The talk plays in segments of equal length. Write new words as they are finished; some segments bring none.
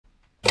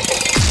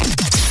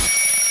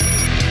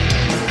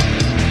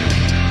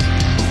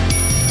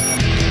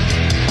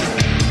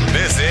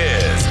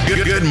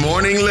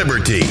Morning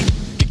Liberty.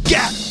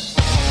 Yeah.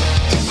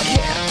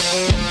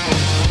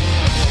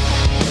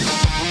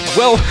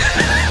 Well,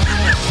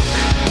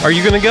 are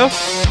you going to go?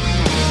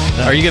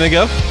 No. Are you going to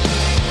go?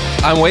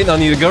 I'm waiting on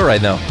you to go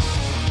right now.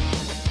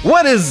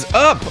 What is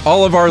up,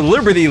 all of our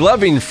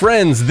liberty-loving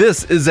friends?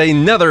 This is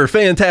another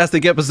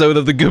fantastic episode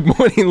of the Good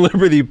Morning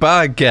Liberty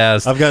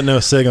podcast. I've got no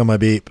sig on my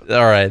beep.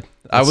 All right.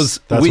 That's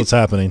what's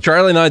happening.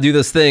 Charlie and I do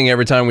this thing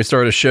every time we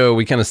start a show.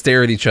 We kind of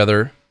stare at each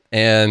other,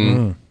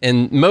 and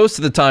most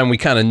of the time we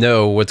kind of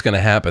know what's going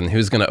to happen,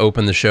 who's going to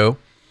open the show.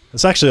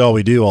 That's actually all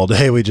we do all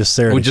day. We just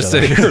stare at each other. We just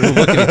sit here and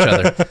look at each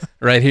other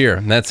right here.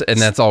 And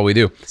that's all we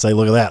do. Say,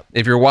 look at that.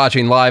 If you're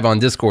watching live on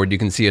Discord, you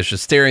can see us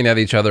just staring at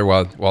each other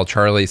while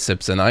Charlie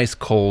sips an ice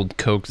cold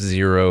Coke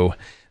Zero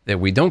that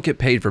we don't get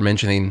paid for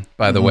mentioning,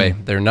 by the way.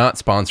 They're not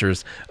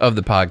sponsors of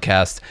the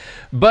podcast.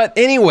 But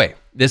anyway,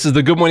 this is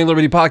the Good Morning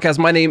Liberty podcast.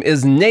 My name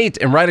is Nate,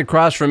 and right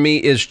across from me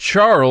is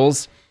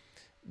Charles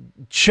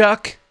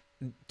Chuck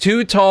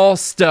Too Tall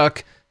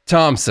Stuck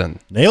Thompson.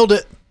 Nailed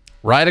it.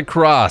 Right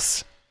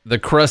across the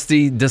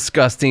crusty,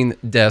 disgusting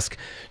desk.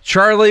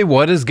 Charlie,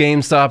 what is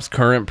GameStop's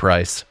current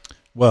price?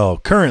 Well,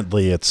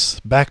 currently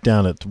it's back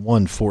down at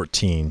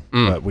 114,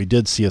 but we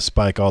did see a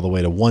spike all the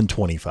way to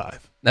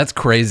 125. That's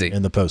crazy.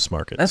 In the post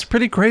market. That's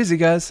pretty crazy,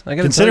 guys. I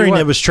gotta Considering tell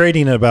you it was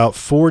trading at about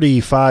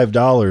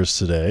 $45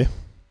 today,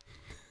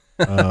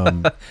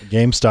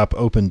 GameStop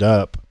opened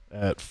up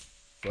at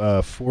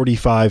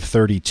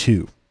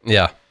 $45.32.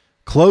 Yeah.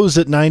 Closed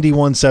at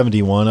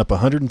 $91.71, up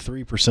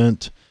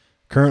 103%.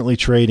 Currently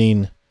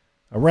trading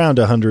around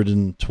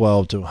 $112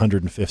 to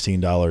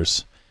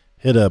 $115.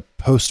 Hit a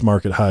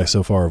post-market high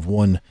so far of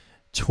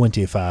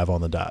 $125 on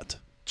the dot.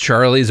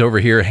 Charlie's over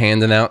here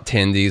handing out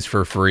tendies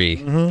for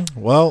free.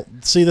 Well,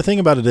 see, the thing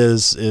about it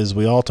is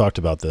we all talked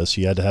about this.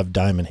 You had to have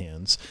diamond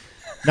hands.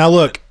 Now,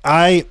 look,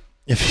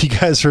 if you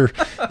guys are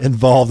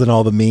involved in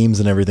all the memes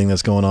and everything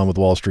that's going on with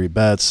Wall Street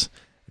Bets,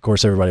 of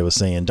course, everybody was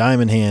saying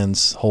diamond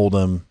hands, hold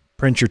them,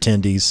 print your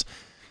tendies.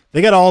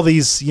 They got all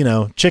these,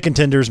 chicken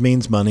tenders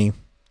means money.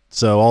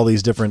 So all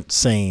these different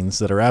sayings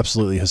that are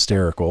absolutely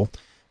hysterical.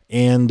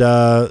 And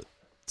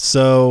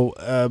so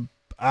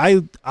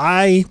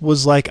I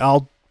was like,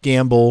 I'll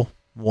gamble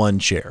one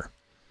share.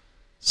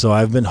 So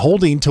I've been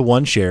holding to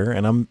one share,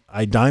 and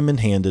I diamond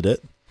handed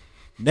it.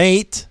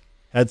 Nate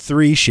had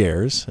 3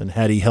 shares, and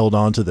had he held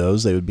on to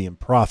those, they would be in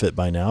profit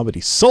by now, but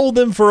he sold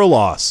them for a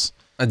loss.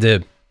 I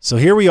did. So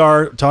here we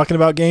are talking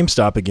about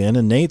GameStop again,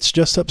 and Nate's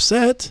just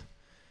upset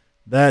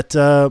that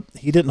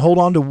he didn't hold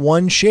on to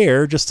one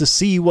share just to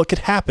see what could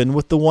happen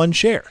with the one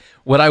share.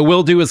 What I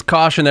will do is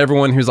caution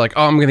everyone who's like,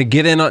 I'm going to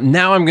get in on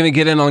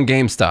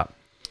GameStop.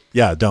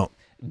 Yeah, don't.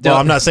 Well,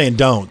 I'm not saying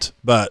don't,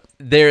 but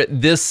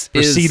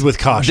proceed with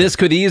caution. This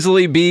could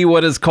easily be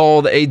what is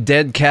called a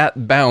dead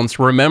cat bounce.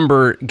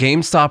 Remember,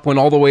 GameStop went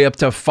all the way up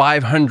to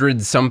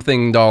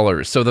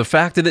 $500-something. So the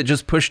fact that it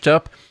just pushed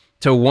up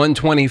to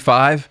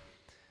 $125,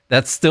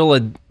 that's still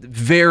a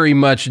very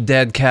much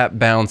dead cat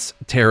bounce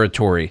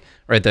territory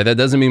right there. That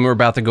doesn't mean we're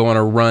about to go on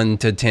a run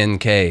to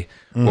 10K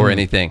or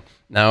anything.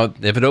 Now,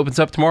 if it opens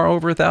up tomorrow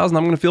over 1,000,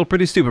 I'm going to feel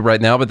pretty stupid right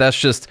now, but that's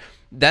just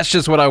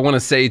what I want to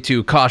say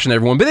to caution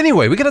everyone. But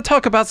anyway, we got to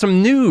talk about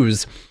some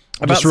news.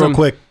 Just real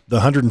quick,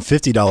 the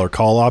 $150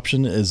 call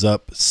option is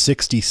up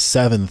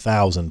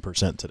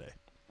 67,000% today.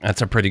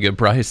 That's a pretty good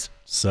price.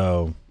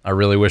 So I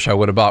really wish I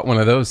would have bought one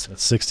of those.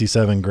 That's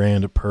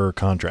 $67,000 per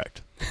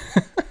contract.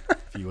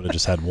 If you would have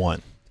just had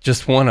one.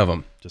 Just one of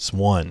them. Just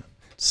one.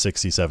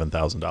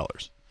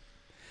 $67,000.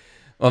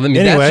 Well, I mean,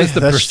 anyway, that's just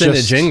the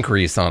percentage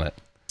increase on it.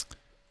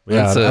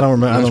 Yeah, I don't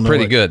remember. That's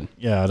pretty good.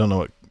 Yeah, I don't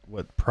know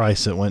what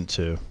price it went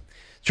to.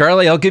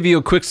 Charlie, I'll give you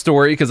a quick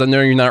story because I know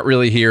you're not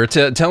really here.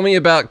 Tell me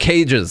about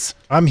cages.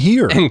 I'm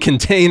here. And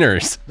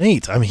containers.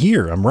 Nate, I'm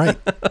here. I'm right.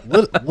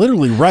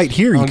 Literally right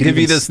here. I'll give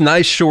you this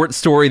nice short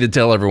story to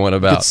tell everyone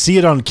about. You could see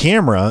it on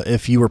camera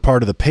if you were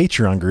part of the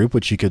Patreon group,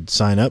 which you could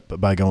sign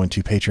up by going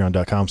to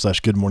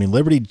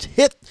patreon.com/goodmorningliberty.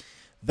 Hit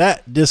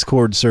that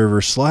Discord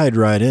server, slide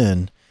right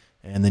in,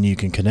 and then you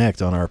can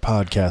connect on our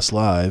podcast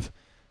live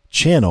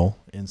channel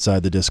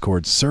inside the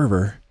Discord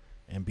server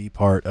and be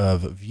part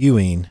of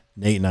viewing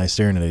Nate and I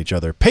staring at each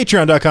other.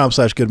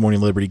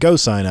 Patreon.com/goodmorningliberty. Go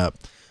sign up.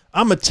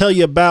 I'm going to tell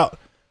you about,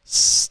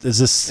 is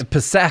this?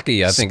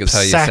 Pisaki, I think is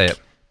how you say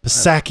it.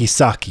 Pisaki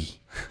sake.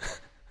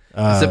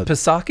 Is it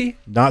Pisaki?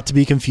 Not to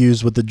be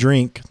confused with the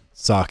drink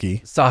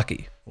sake.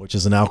 Sake. Which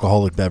is an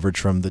alcoholic beverage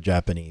from the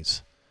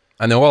Japanese.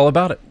 I know all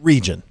about it.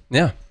 Region.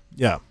 Yeah.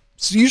 Yeah.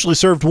 It's usually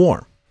served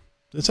warm.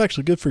 It's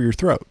actually good for your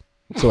throat.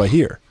 So I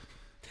hear.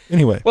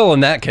 Anyway. Well,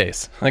 in that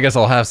case, I guess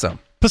I'll have some.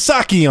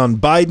 Pisaki on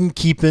Biden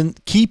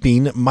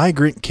keeping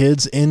migrant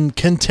kids in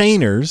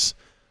containers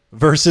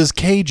versus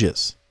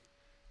cages.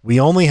 We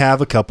only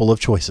have a couple of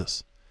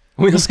choices.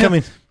 We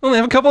only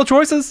have a couple of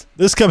choices?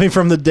 This coming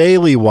from the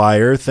Daily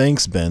Wire.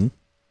 Thanks, Ben.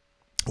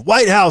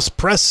 White House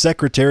Press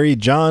Secretary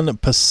Jen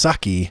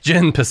Psaki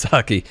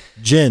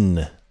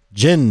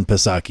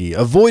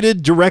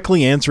avoided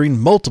directly answering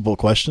multiple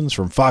questions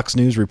from Fox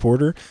News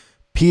reporter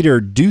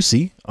Peter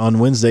Doocy on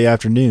Wednesday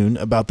afternoon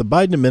about the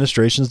Biden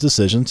administration's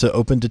decision to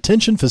open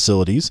detention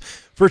facilities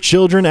for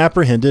children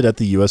apprehended at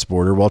the U.S.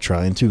 border while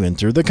trying to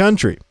enter the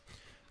country.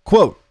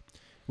 Quote,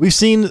 "We've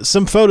seen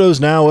some photos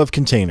now of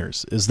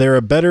containers. Is there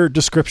a better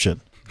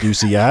description?"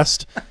 Doocy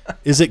asked.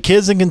 "Is it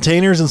kids in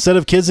containers instead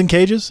of kids in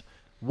cages?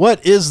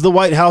 What is the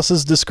White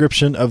House's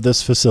description of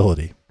this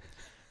facility?"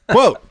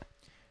 Quote,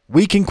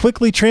 "We can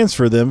quickly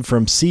transfer them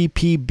from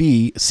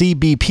CBP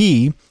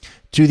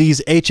to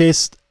these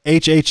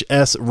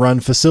HHS-run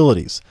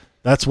facilities.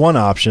 That's one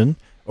option.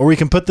 Or we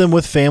can put them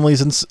with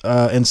families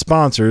and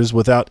sponsors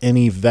without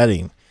any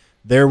vetting.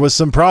 There was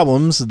some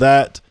problems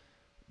that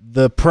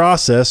the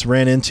process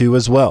ran into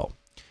as well.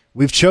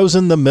 We've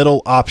chosen the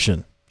middle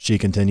option," she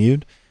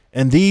continued.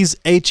 "And these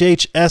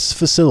HHS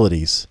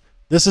facilities,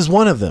 this is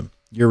one of them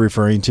you're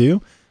referring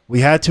to.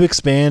 We had to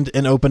expand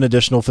and open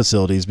additional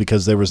facilities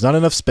because there was not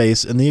enough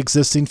space in the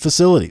existing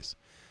facilities.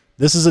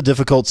 This is a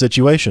difficult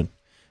situation.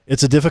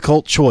 It's a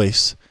difficult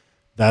choice.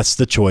 That's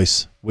the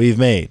choice we've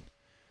made."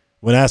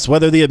 When asked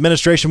whether the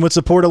administration would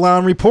support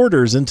allowing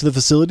reporters into the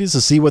facilities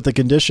to see what the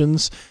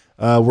conditions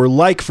were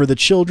like for the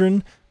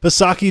children,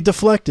 Psaki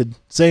deflected,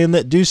 saying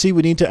that Doocy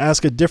would need to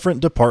ask a different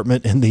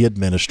department in the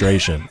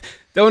administration.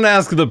 Don't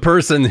ask the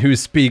person who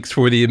speaks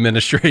for the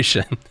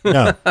administration.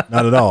 No,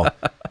 not at all.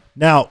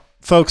 Now,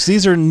 folks,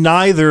 these are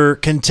neither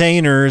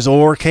containers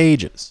or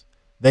cages.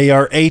 They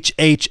are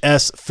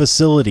HHS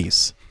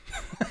facilities.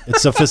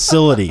 It's a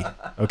facility,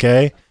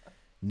 okay?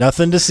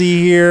 Nothing to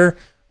see here.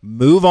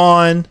 Move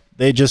on.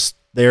 This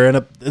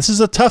is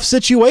a tough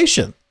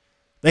situation.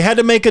 They had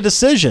to make a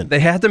decision. They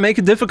had to make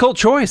a difficult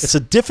choice. It's a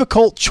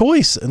difficult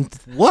choice, and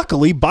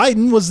luckily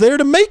Biden was there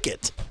to make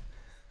it.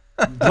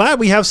 I'm glad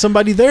we have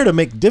somebody there to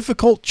make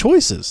difficult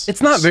choices.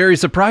 It's not very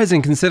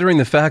surprising considering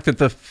the fact that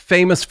the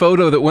famous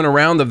photo that went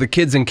around of the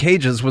kids in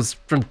cages was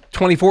from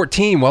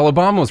 2014 while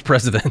Obama was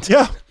president.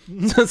 Yeah.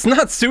 So it's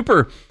not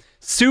super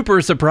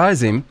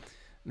surprising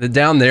that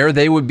down there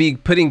they would be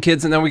putting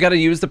kids in. Now we got to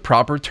use the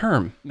proper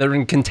term. They're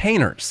in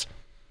containers.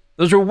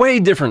 Those are way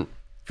different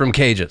from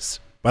cages.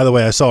 By the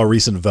way, I saw a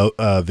recent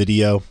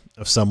video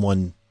of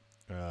someone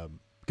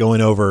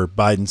going over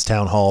Biden's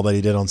town hall that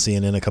he did on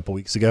CNN a couple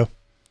weeks ago.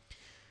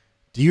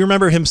 Do you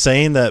remember him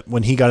saying that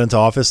when he got into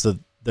office that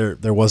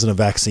there wasn't a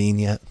vaccine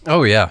yet?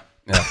 Oh, yeah.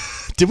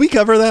 Did we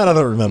cover that? I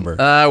don't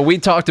remember. We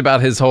talked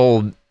about his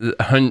whole,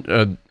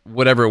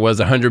 whatever it was,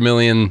 100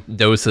 million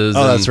doses.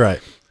 Oh, that's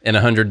right. In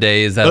 100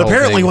 days. But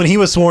apparently when he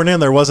was sworn in,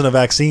 there wasn't a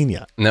vaccine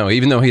yet. No,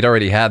 even though he'd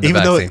already had the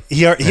vaccine.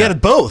 He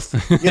had both.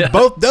 He had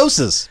both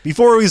doses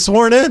before he was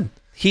sworn in.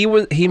 He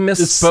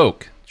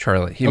misspoke,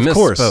 Charlie. He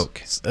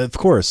misspoke. Of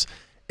course.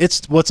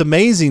 It's what's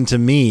amazing to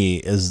me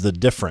is the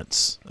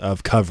difference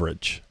of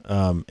coverage.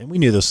 And we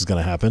knew this was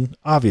going to happen.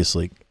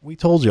 Obviously, we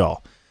told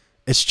y'all.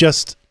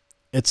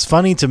 It's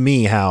funny to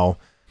me how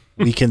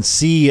we can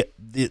see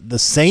the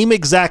same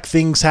exact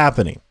things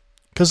happening.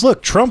 Because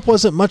look, Trump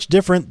wasn't much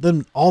different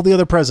than all the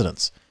other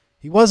presidents.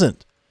 He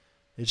wasn't.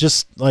 It's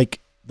just like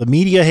the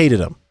media hated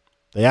him.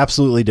 They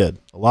absolutely did.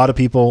 A lot of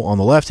people on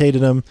the left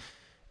hated him.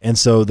 And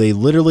so they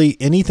literally,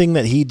 anything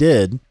that he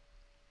did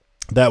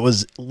that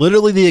was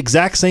literally the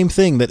exact same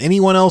thing that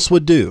anyone else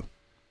would do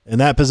in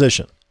that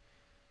position,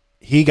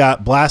 he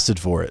got blasted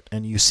for it.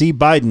 And you see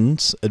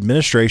Biden's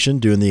administration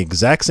doing the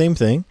exact same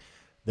thing.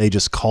 They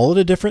just call it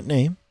a different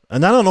name.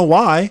 And I don't know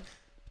why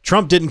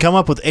Trump didn't come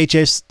up with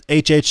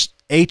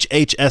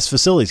HHS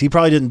facilities. He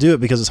probably didn't do it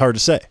because it's hard to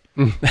say.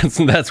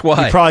 That's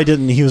why. He probably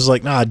didn't. He was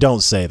like, nah,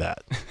 don't say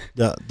that.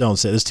 Don't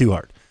say it. It's too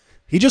hard.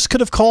 He just could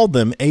have called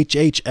them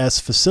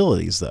HHS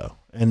facilities, though,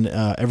 and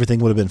everything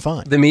would have been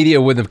fine. The media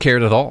wouldn't have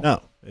cared at all.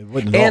 No, it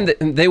wouldn't at all.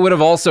 And they would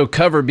have also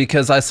covered,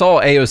 because I saw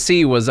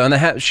AOC was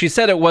she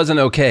said it wasn't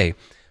okay,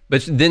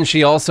 but then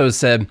she also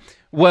said,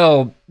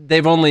 well,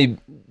 they've only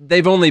been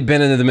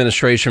in the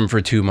administration for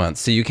 2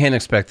 months, so you can't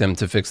expect them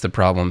to fix the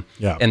problem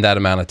in that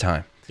amount of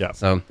time. Yeah.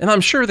 So, and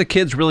I'm sure the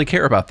kids really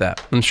care about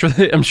that. I'm sure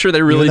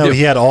they really do.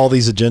 He had all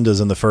these agendas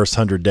in the first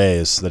 100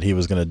 days that he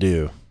was going to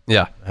do.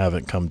 Yeah.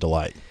 Haven't come to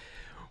light.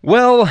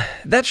 Well,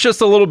 that's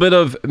just a little bit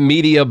of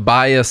media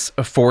bias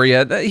for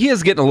you. He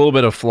is getting a little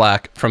bit of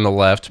flack from the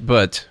left,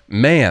 but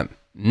man,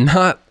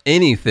 not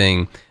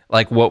anything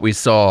like what we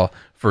saw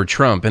for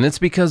Trump. And it's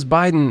because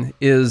Biden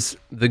is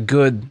the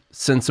good,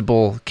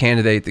 sensible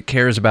candidate that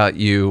cares about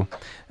you,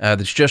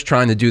 that's just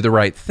trying to do the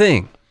right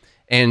thing.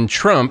 And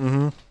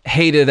Trump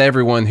hated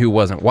everyone who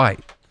wasn't white.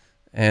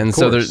 And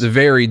so they're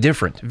very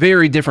different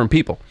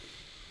people.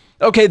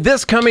 Okay,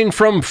 this coming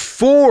from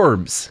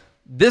Forbes.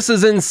 This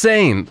is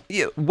insane.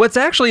 What's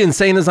actually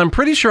insane is I'm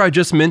pretty sure I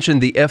just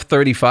mentioned the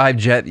F-35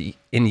 jet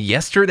in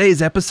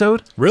yesterday's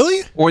episode.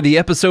 Really? Or the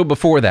episode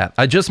before that.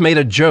 I just made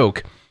a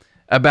joke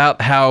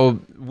about how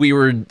we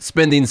were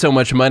spending so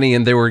much money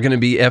and there were going to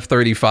be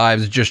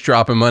F-35s just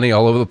dropping money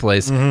all over the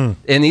place. In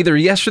either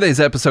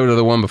yesterday's episode or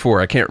the one before.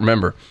 I can't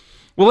remember.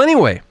 Well,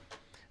 anyway,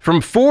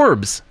 from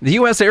Forbes, the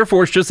U.S. Air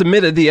Force just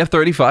admitted the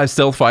F-35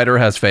 stealth fighter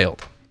has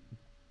failed.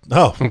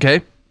 Oh.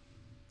 Okay.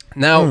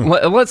 Now,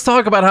 let's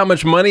talk about how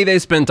much money they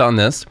spent on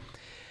this.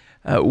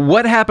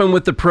 what happened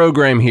with the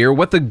program here,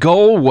 what the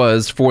goal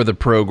was for the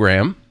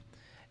program,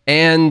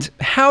 and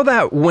how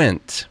that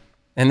went,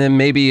 and then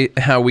maybe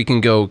how we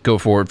can go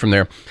forward from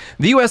there.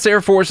 The U.S.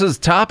 Air Force's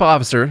top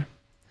officer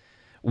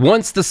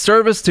wants the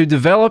service to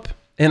develop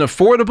an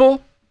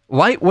affordable,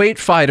 lightweight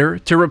fighter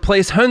to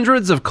replace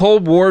hundreds of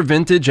Cold War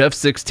vintage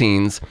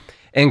F-16s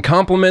and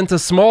complement a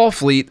small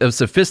fleet of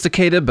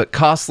sophisticated but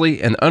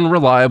costly and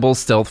unreliable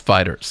stealth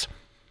fighters.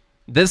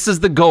 This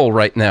is the goal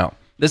right now.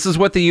 This is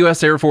what the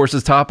U.S. Air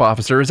Force's top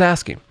officer is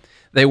asking.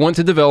 They want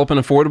to develop an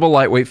affordable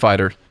lightweight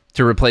fighter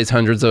to replace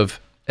hundreds of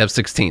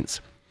F-16s.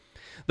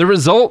 The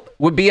result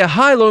would be a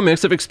high-low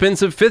mix of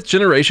expensive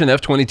 5th-generation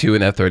F-22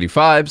 and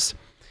F-35s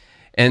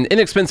and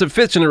inexpensive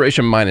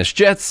 5th-generation minus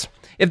jets.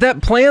 If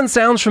that plan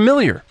sounds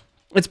familiar,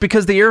 it's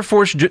because the Air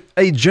Force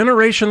a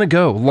generation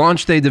ago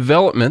launched a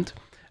development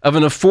of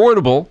an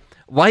affordable,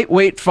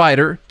 lightweight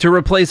fighter to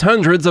replace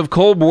hundreds of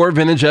Cold War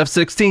vintage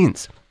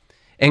F-16s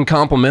and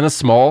complement a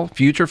small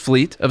future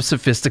fleet of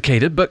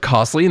sophisticated but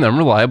costly and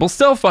unreliable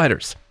stealth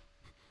fighters.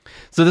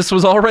 So this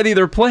was already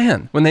their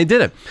plan when they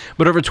did it.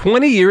 But over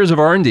 20 years of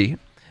R&D,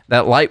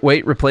 that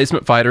lightweight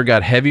replacement fighter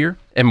got heavier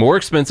and more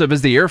expensive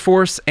as the Air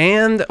Force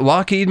and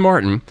Lockheed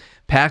Martin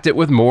packed it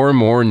with more and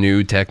more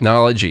new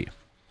technology.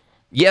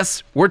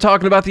 Yes, we're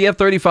talking about the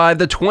F-35,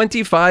 the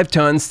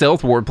 25-ton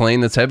stealth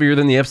warplane that's heavier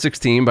than the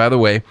F-16, by the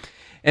way,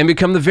 and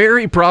become the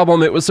very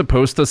problem it was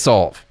supposed to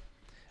solve.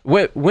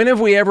 When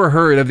have we ever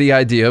heard of the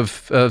idea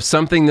of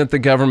something that the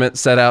government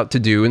set out to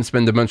do and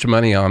spend a bunch of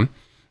money on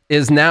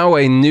is now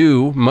a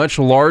new, much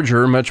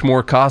larger, much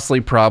more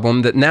costly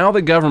problem that now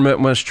the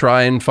government must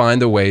try and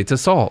find a way to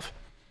solve?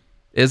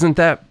 Isn't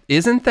that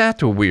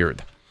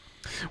weird?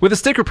 With a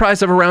sticker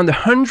price of around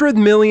 $100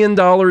 million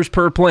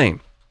per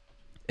plane,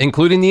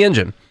 including the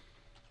engine.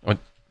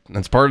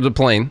 That's part of the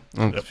plane.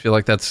 I feel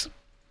like that's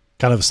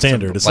kind of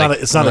standard. It's like,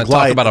 not a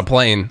glider. Talk about a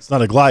plane. It's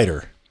not a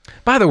glider.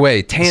 By the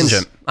way,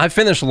 tangent. I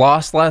finished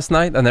Lost last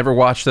night. I never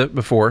watched it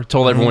before.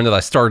 Told everyone that I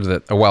started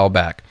it a while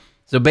back.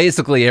 So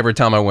basically, every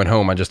time I went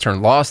home, I just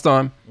turned Lost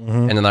on,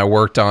 and then I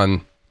worked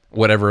on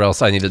whatever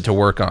else I needed to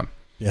work on.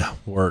 Yeah,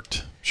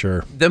 worked.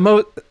 Sure.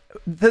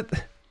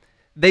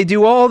 They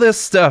do all this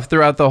stuff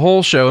throughout the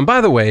whole show. And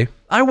by the way,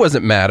 I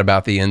wasn't mad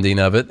about the ending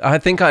of it. I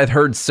think I'd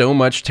heard so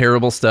much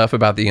terrible stuff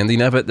about the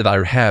ending of it that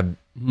I had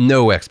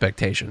no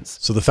expectations.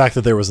 So the fact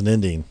that there was an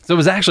ending. So it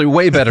was actually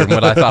way better than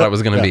what I thought it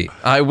was going to be.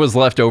 I was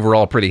left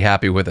overall pretty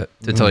happy with it,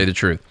 to tell you the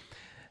truth.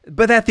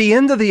 But at the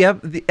end of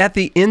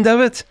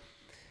it,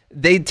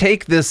 they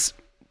take this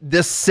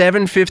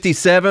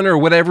 757 or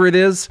whatever it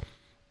is,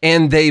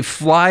 and they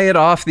fly it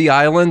off the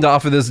island,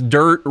 off of this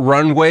dirt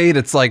runway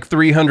that's like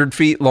 300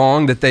 feet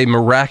long that they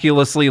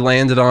miraculously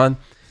landed on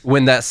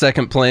when that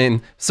second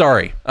plane...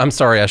 I'm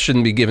sorry, I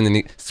shouldn't be giving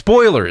any...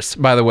 Spoilers,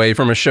 by the way,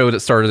 from a show that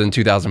started in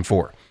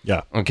 2004.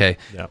 Yeah. Okay.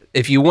 Yeah.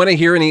 If you don't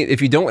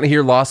want to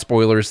hear Lost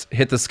spoilers,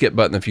 hit the skip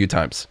button a few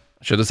times.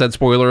 I should have said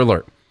spoiler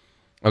alert.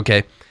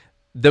 Okay.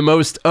 The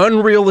most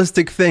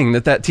unrealistic thing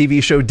that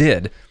TV show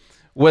did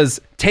was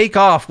take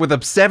off with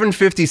a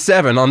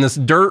 757 on this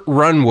dirt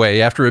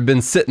runway after it had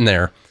been sitting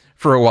there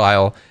for a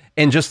while.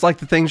 And just like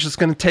the thing's just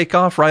going to take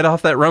off right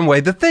off that runway,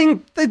 the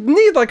thing, they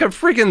need like a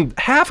freaking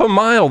half a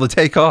mile to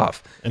take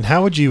off. And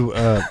how would you,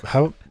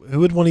 who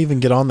would want to even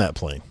get on that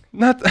plane?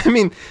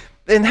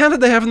 And how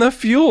did they have enough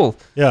fuel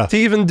to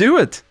even do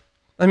it?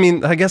 I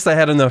mean, I guess they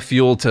had enough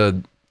fuel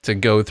to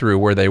go through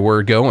where they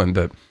were going,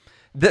 but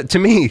to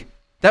me,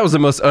 that was the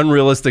most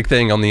unrealistic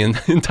thing on the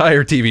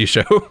entire TV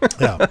show.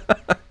 Yeah.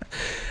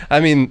 I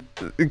mean,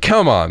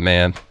 come on,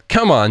 man.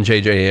 Come on,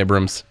 J.J.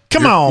 Abrams.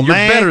 You're man. You're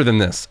better better than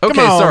this. Okay,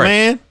 come on, sorry.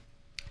 Man.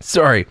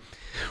 Sorry.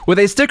 With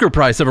a sticker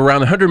price of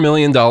around $100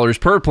 million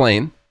per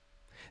plane,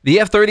 the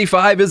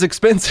F-35 is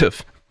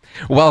expensive.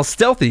 While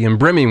stealthy and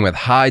brimming with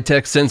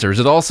high-tech sensors,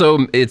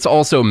 it's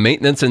also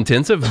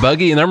maintenance-intensive,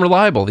 buggy, and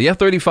unreliable. The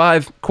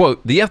F-35,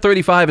 quote, the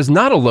F-35 is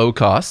not a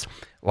low-cost,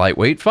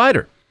 lightweight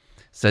fighter,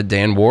 said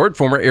Dan Ward,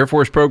 former Air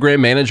Force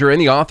program manager and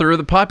the author of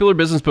the popular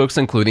business books,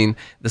 including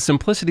The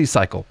Simplicity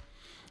Cycle.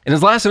 In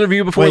his last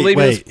interview before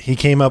leaving... he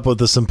came up with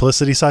the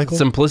Simplicity Cycle?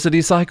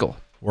 Simplicity Cycle.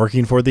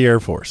 Working for the Air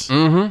Force.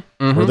 For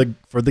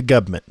the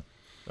government.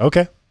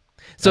 Okay.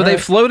 So they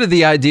floated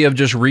the idea of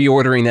just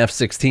reordering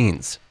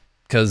F-16s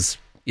because,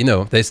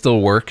 they still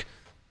work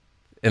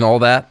and all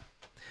that.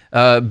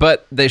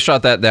 But they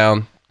shot that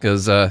down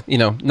because,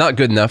 not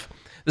good enough.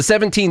 The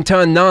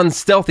 17-ton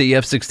non-stealthy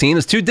F-16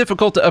 is too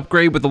difficult to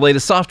upgrade with the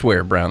latest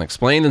software, Brown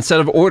explained. Instead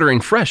of ordering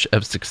fresh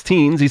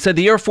F-16s, he said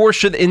the Air Force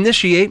should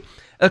initiate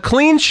a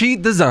clean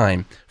sheet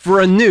design for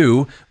a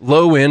new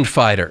low-end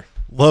fighter.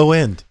 Low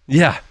end?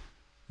 Yeah.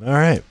 All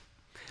right.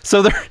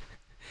 So they're,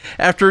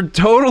 after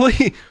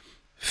totally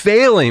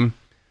failing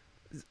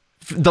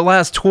the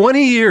last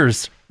 20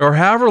 years, or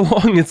however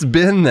long it's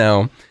been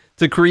now,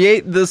 to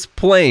create this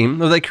plane,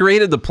 well, they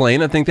created the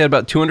plane. I think they had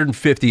about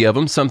 250 of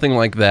them, something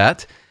like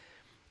that.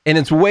 And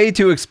it's way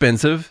too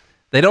expensive.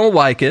 They don't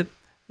like it.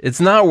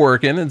 It's not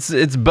working.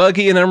 It's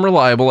buggy and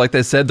unreliable, like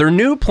they said. Their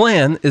new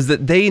plan is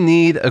that they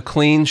need a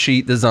clean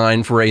sheet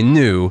design for a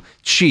new,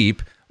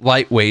 cheap,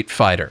 lightweight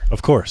fighter.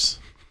 Of course.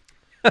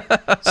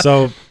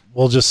 So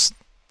we'll just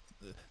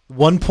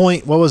what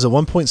was it?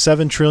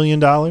 $1.7 trillion.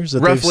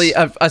 Roughly,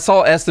 I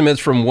saw estimates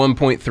from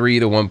 1.3 to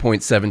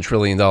 1.7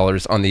 trillion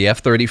dollars on the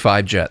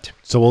F-35 jet.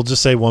 So we'll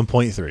just say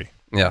 1.3.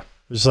 Yeah.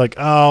 It's like,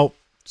 oh,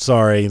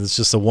 sorry, it's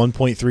just a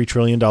 $1.3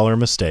 trillion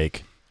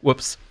mistake.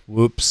 Whoops.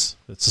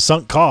 It's a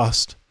sunk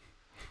cost,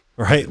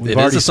 right? It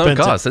is a sunk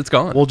cost. It's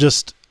gone. We'll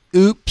just,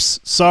 oops,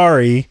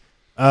 sorry.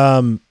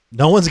 No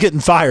one's getting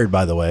fired,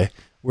 by the way.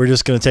 We're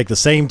just going to take the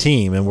same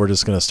team and we're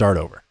just going to start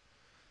over.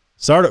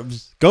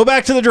 Go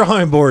back to the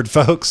drawing board,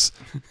 folks.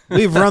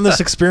 We've run this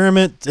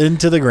experiment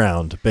into the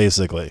ground,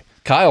 basically.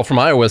 Kyle from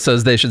Iowa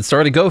says they should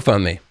start a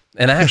GoFundMe.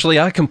 And actually,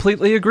 I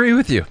completely agree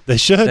with you. They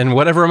should. And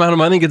whatever amount of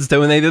money gets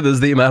donated is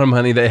the amount of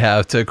money they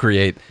have to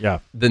create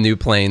the new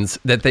planes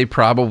that they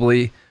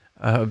probably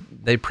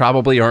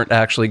aren't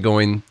actually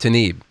going to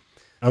need.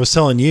 I was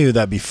telling you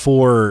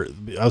before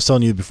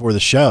the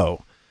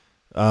show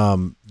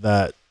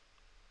that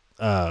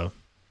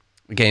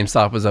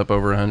GameStop was up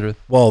over 100.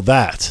 Well,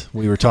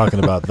 we were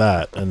talking about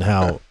that and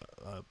how,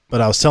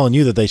 but I was telling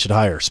you that they should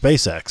hire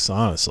SpaceX.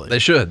 Honestly, they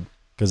should,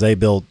 because they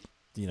build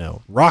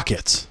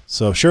rockets.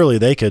 So surely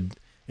they could,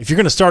 if you're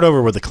going to start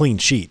over with a clean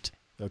sheet,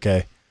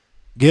 okay,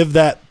 give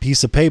that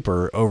piece of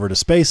paper over to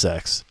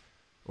SpaceX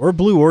or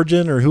Blue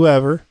Origin or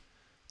whoever,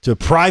 to a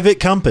private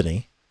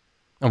company.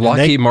 And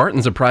Lockheed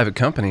Martin's a private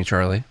company,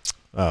 Charlie.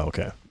 Oh,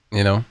 okay.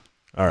 All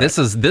right. This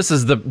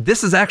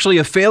is actually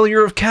a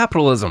failure of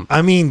capitalism.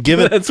 I mean,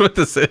 give it. That's what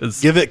this is.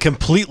 Give it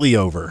completely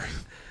over.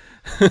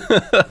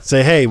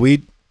 Say, hey,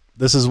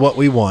 this is what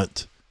we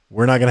want.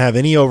 We're not going to have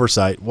any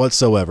oversight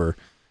whatsoever.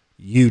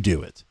 You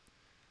do it,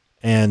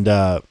 and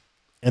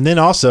then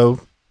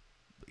also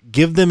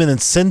give them an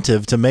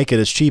incentive to make it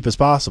as cheap as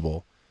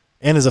possible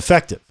and as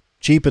effective,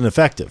 cheap and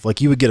effective.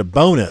 Like you would get a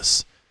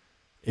bonus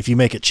if you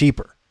make it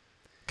cheaper,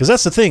 because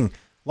that's the thing.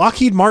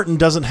 Lockheed Martin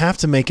doesn't have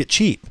to make it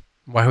cheap.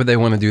 Why would they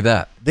want to do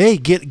that? They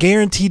get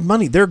guaranteed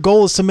money. Their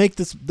goal is to make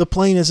the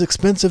plane as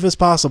expensive as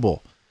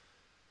possible.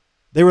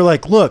 They were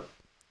like,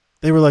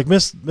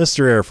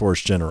 Mr. Air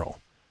Force General,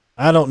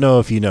 I don't know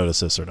if you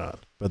notice this or not,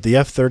 but the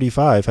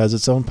F-35 has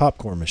its own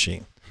popcorn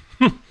machine.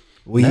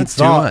 That's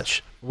too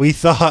much. We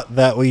thought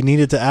that we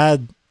needed to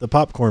add the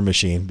popcorn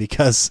machine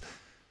because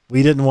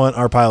we didn't want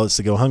our pilots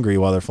to go hungry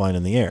while they're flying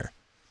in the air.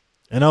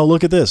 And oh,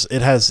 look at this.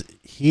 It has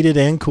heated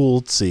and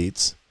cooled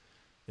seats.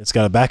 It's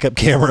got a backup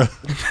camera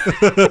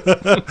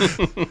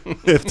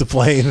if the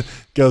plane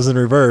goes in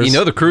reverse.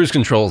 The cruise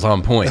control's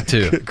on point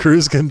too.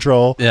 Cruise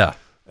control. Yeah.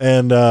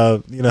 And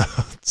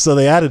so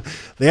they added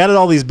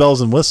all these bells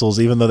and whistles,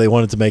 even though they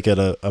wanted to make it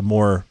a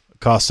more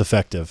cost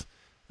effective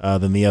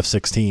than the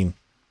F-16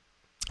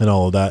 and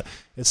all of that.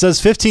 It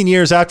says 15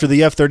 years after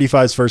the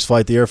F-35's first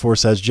flight, the Air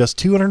Force has just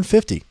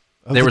 250.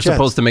 They were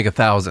supposed to make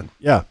 1,000.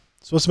 Yeah,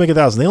 supposed to make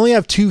 1,000. They only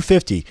have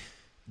 250.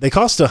 They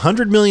cost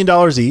 $100 million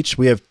each.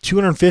 We have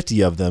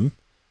 250 of them.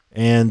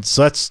 And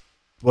so that's,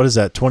 what is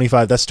that?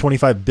 25. That's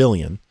 25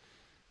 billion.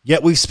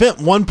 Yet we've spent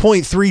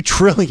 1.3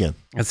 trillion.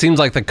 It seems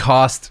like the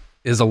cost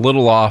is a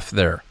little off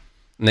there.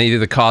 Maybe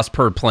the cost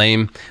per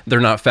plane,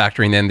 they're not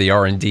factoring in the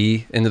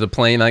R&D into the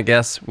plane, I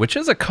guess, which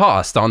is a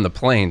cost on the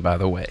plane, by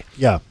the way.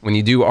 Yeah. When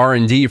you do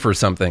R&D for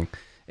something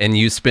and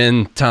you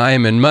spend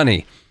time and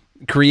money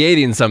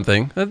creating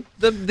something,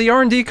 the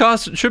R&D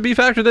cost should be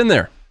factored in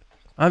there.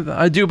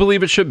 I do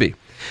believe it should be.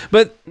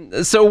 But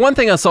so one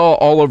thing I saw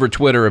all over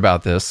Twitter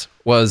about this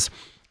was,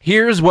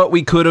 here's what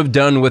we could have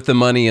done with the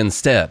money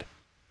instead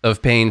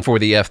of paying for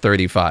the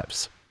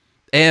F-35s.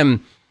 And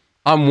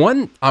on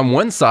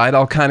one side,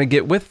 I'll kind of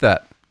get with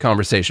that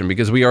conversation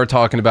because we are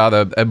talking about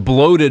a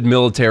bloated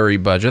military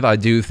budget. I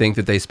do think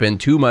that they spend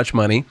too much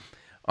money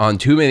on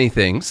too many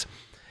things.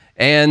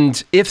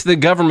 And if the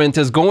government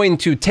is going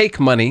to take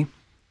money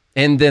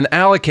and then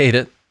allocate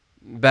it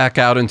back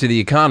out into the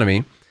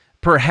economy,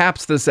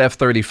 perhaps this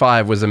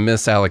F-35 was a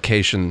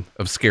misallocation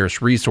of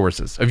scarce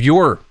resources, of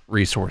your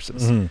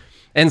resources. Mm-hmm.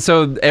 And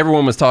so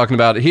everyone was talking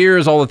about,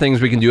 here's all the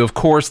things we can do. Of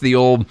course,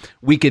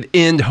 we could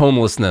end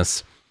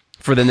homelessness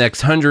for the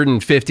next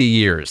 150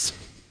 years,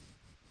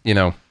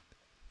 and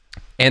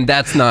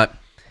that's not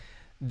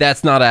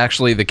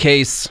actually the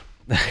case.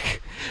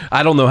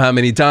 I don't know how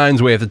many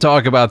times we have to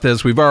talk about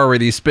this. We've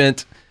already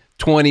spent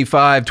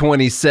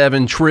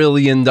 $27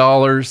 trillion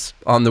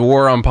on the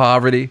war on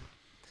poverty.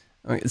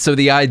 So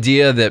the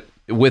idea that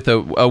with a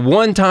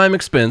one-time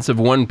expense of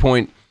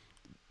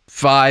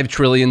 $1.5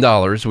 trillion,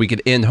 we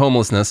could end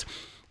homelessness,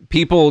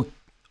 people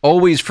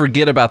always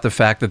forget about the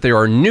fact that there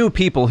are new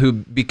people who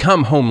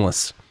become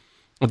homeless.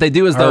 What they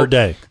do is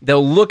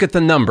they'll look at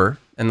the number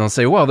and they'll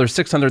say, well, there's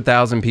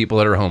 600,000 people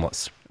that are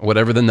homeless,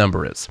 whatever the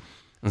number is.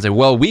 And say,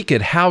 well, we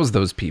could house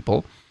those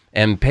people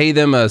and pay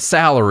them a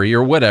salary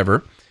or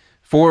whatever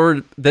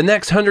for the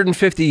next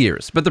 150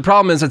 years. But the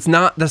problem is it's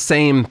not the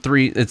same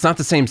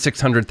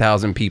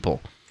 600,000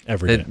 people.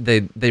 Every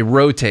day. They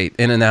rotate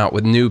in and out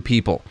with new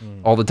people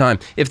all the time.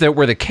 If that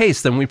were the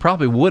case, then we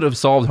probably would have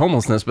solved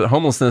homelessness. But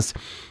homelessness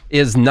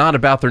is not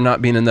about there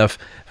not being enough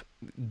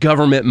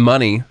government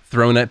money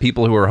thrown at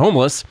people who are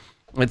homeless.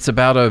 It's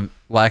about a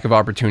lack of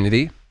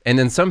opportunity. And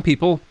then some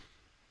people,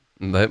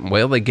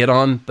 well, they get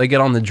on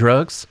the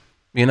drugs,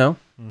 you know,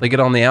 they get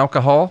on the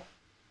alcohol,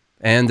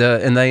 and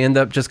they end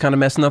up just kind of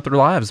messing up their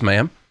lives,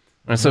 man.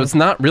 And so it's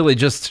not really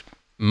just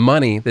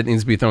money that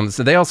needs to be thrown.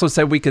 So they also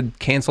said we could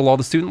cancel all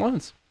the student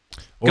loans.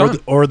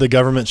 Or the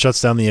government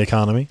shuts down the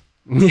economy.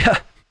 Yeah.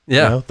 You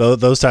know,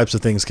 those types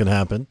of things can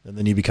happen, and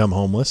then you become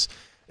homeless.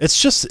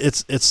 It's just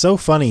it's so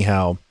funny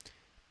how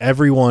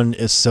everyone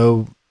is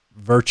so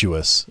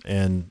virtuous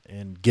and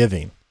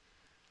giving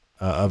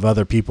of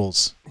other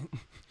people's.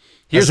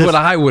 Here's what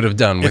I would have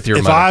done with your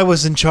money. If I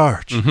was in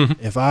charge,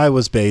 if I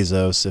was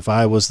Bezos, if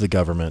I was the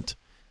government,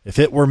 if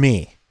it were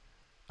me,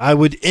 I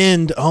would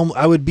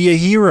I would be a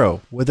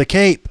hero with a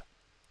cape.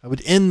 I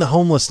would end the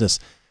homelessness.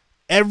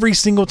 Every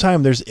single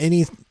time there's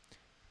any,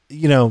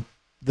 you know,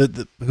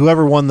 the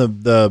whoever won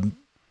the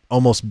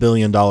almost $1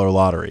 billion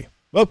lottery,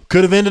 well,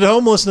 could have ended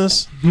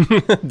homelessness.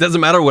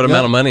 Doesn't matter what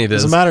amount of money it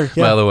is. Doesn't matter.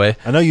 Yeah. By the way,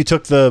 I know you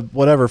took the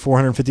whatever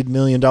 $450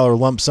 million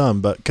lump sum,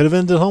 but could have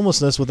ended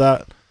homelessness with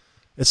that.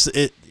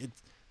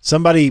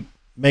 Somebody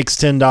makes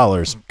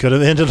 $10, could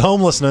have ended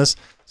homelessness.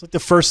 It's like the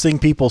first thing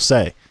people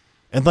say,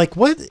 and like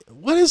what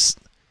is?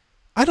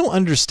 I don't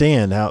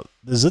understand how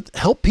does it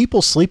help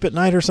people sleep at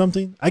night or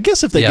something? I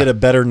guess if they get a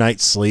better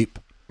night's sleep,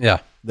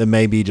 then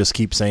maybe just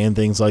keep saying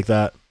things like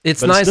that.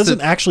 It's but nice. It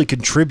doesn't actually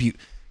contribute.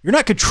 You're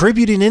not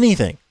contributing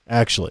anything.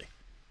 Actually,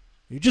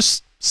 you're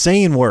just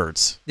saying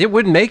words. It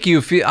would make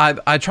you feel.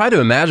 I try to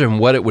imagine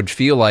what it would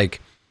feel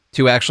like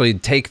to actually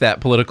take that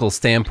political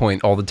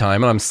standpoint all the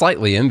time, and I'm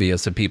slightly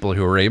envious of people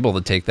who are able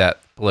to take that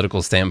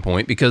political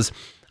standpoint, because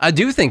I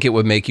do think it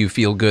would make you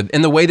feel good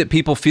in the way that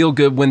people feel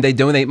good when they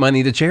donate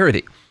money to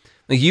charity.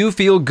 Like, you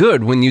feel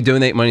good when you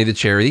donate money to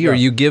charity, or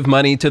you give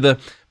money to the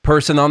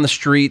person on the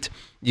street.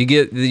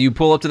 You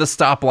pull up to the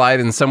stoplight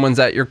and someone's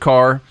at your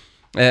car.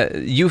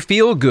 You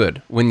feel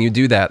good when you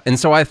do that. And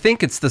so I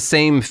think it's the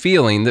same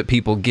feeling that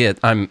people get.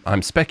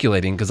 I'm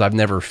speculating because I've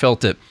never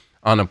felt it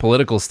on a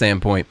political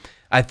standpoint.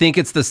 I think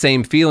it's the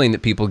same feeling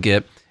that people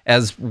get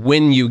as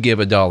when you give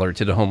 $1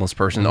 to the homeless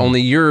person. Only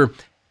you're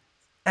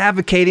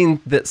advocating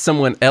that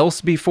someone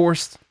else be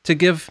forced to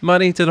give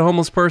money to the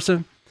homeless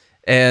person.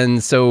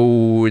 And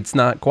so it's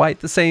not quite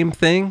the same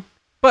thing.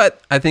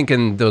 But I think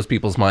in those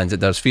people's minds,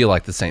 it does feel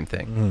like the same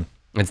thing.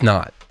 It's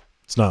not.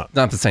 It's not. It's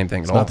not the same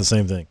thing at all. It's not the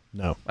same thing.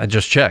 No. I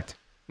just checked.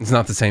 It's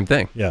not the same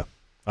thing. Yeah.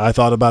 I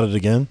thought about it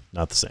again.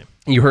 Not the same.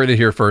 You heard it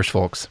here first,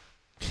 folks.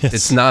 Yes.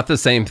 It's not the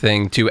same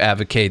thing to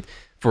advocate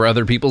for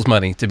other people's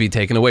money to be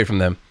taken away from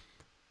them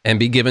and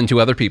be given to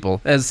other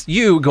people as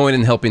you going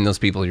and helping those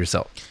people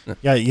yourself.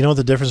 Yeah. You know what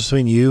the difference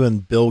between you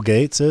and Bill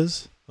Gates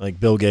is? Like,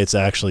 Bill Gates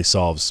actually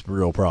solves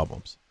real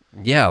problems.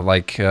 Yeah.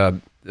 Like,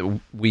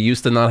 we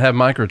used to not have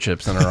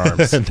microchips in our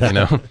arms, you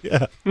know?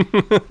 Yeah.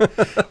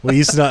 We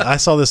used to not. I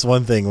saw this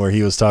one thing where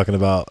he was talking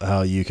about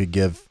how you could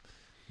give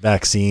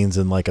vaccines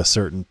in like a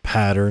certain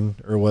pattern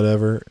or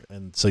whatever.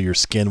 And so your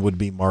skin would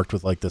be marked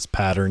with like this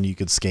pattern you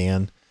could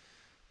scan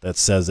that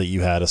says that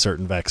you had a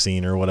certain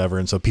vaccine or whatever.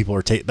 And so people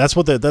are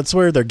that's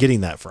where they're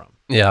getting that from.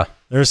 Yeah.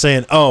 They're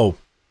saying, oh,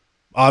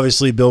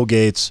 obviously Bill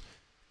Gates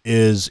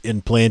is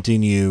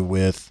implanting you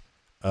with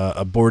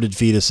aborted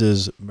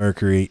fetuses,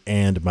 mercury,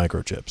 and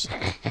microchips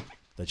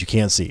that you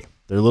can't see.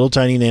 They're little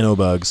tiny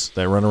nanobugs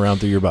that run around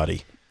through your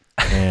body,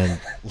 and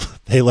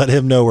they let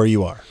him know where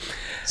you are.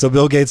 So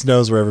Bill Gates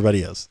knows where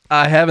everybody is.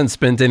 I haven't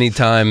spent any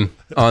time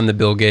on the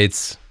Bill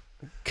Gates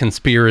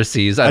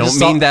conspiracies. I don't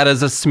mean that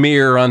as a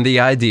smear on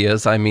the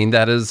ideas. I mean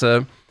that as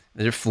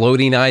they're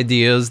floating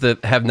ideas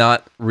that have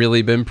not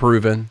really been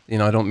proven. You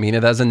know, I don't mean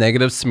it as a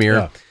negative smear.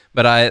 Yeah.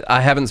 But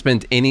I haven't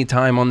spent any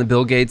time on the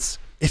Bill Gates.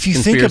 If you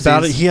think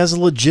about it, he has a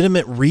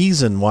legitimate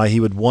reason why he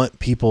would want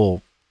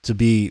people to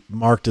be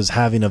marked as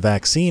having a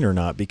vaccine or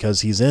not,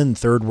 because he's in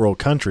third world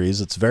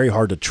countries. It's very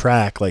hard to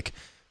track like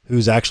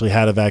who's actually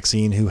had a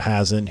vaccine, who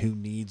hasn't, who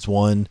needs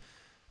one,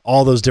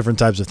 all those different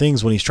types of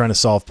things when he's trying to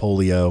solve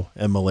polio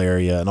and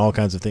malaria and all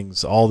kinds of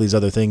things, all these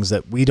other things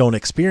that we don't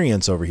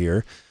experience over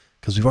here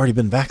because we've already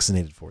been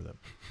vaccinated for them.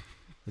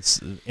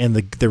 And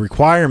the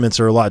requirements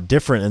are a lot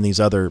different in these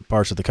other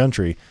parts of the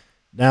country.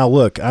 Now,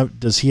 look,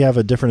 does he have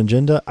a different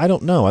agenda? I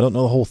don't know. I don't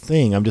know the whole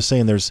thing. I'm just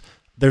saying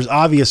there's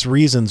obvious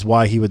reasons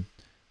why he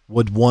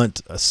would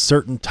want a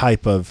certain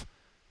type of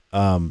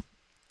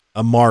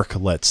a mark,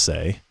 let's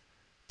say,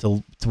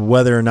 to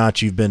whether or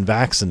not you've been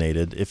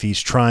vaccinated, if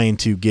he's trying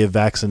to give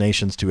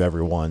vaccinations to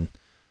everyone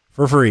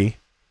for free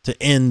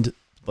to end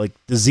like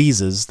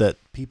diseases that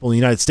people in the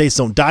United States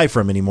don't die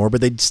from anymore, but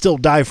they still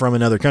die from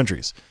in other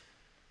countries.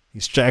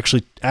 He's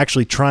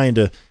actually trying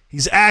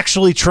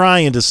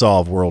to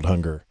solve world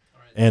hunger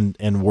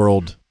and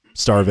world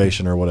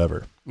starvation or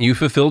whatever. You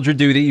fulfilled your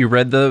duty. You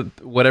read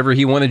whatever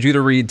he wanted you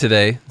to read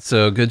today.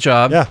 So good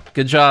job. Yeah.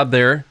 Good job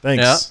there.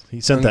 Thanks. Yeah.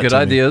 He sent that good to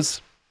me.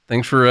 ideas.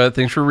 Thanks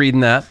for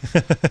reading that.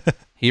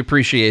 He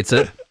appreciates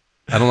it.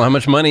 I don't know how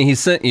much money he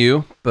sent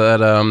you,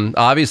 but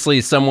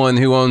obviously someone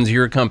who owns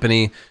your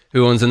company,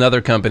 who owns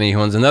another company, who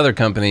owns another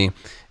company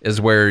is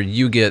where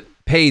you get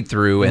paid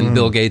through, and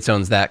Bill Gates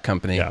owns that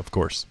company. Yeah, of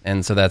course.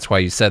 And so that's why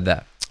you said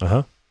that.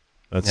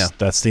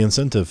 That's the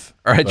incentive.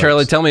 All right,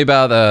 Charlie, tell me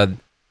about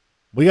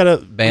we got a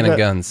ban of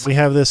guns. We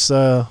have this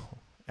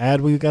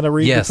ad we got to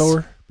read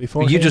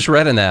before. You just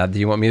read an ad. Do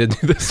you want me to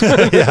do this?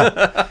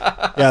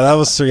 I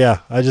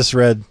just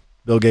read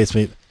Bill Gates.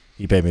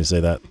 He paid me to say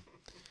that.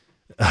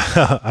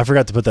 I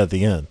forgot to put that at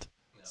the end.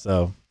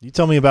 So you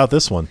tell me about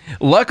this one.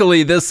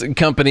 Luckily, this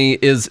company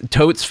is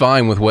totes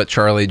fine with what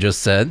Charlie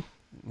just said.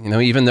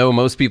 Even though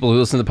most people who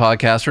listen to the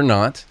podcast are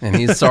not, and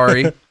he's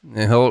sorry,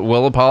 and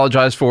we'll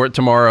apologize for it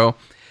tomorrow.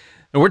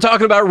 And we're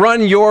talking about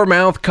Run Your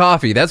Mouth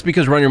Coffee. That's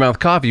because Run Your Mouth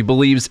Coffee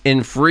believes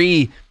in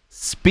free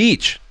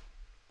speech.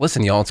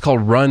 Listen, y'all, it's called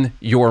Run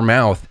Your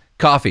Mouth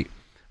Coffee. All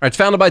right, it's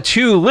founded by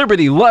two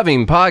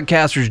liberty-loving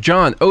podcasters,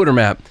 John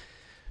Odermatt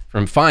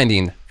from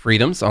Finding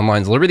Freedoms,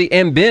 Online's Liberty,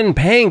 and Ben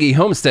Pangy,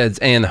 Homesteads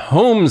and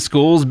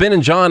Homeschools. Ben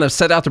and John have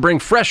set out to bring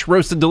fresh,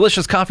 roasted,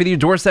 delicious coffee to your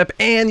doorstep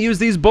and use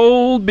these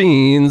bold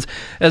beans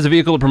as a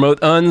vehicle to promote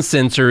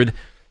uncensored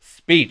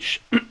speech.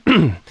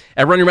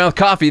 At Run Your Mouth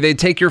Coffee, they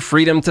take your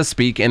freedom to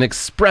speak and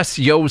express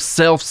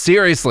yourself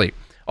seriously.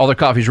 All their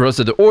coffee is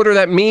roasted to order.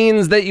 That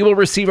means that you will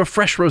receive a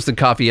fresh roasted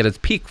coffee at its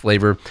peak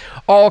flavor.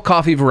 All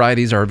coffee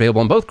varieties are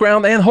available in both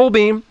ground and whole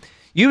bean.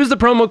 Use the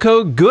promo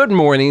code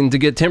GOODMORNING to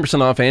get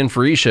 10% off and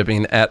free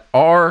shipping at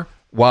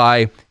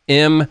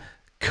RYM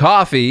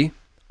Coffee,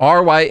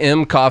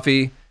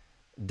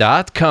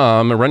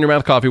 rymcoffee.com. Run Your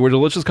Mouth Coffee, where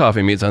delicious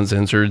coffee meets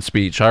uncensored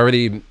speech.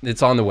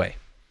 It's on the way.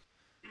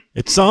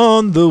 It's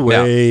on the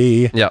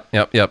way. Yep.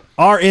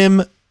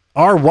 RYM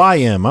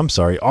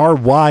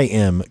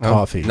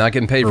Coffee. Not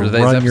getting paid for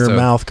today's Run episode. Your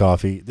Mouth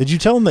Coffee. Did you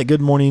tell them that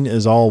good morning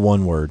is all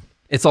one word?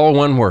 It's all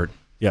one word.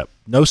 Yep.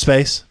 No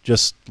space.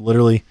 Just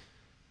literally,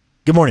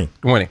 good morning.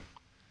 Good morning.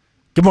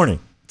 Good morning.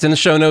 It's in the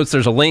show notes.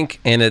 There's a link,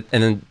 and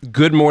then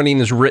good morning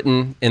is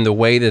written in the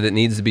way that it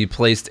needs to be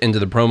placed into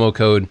the promo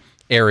code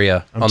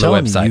area on the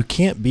website. You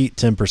can't beat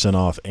 10%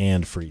 off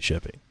and free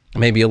shipping.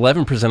 Maybe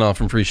 11%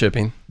 off and free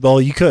shipping.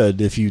 Well, you could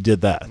if you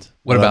did that.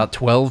 What about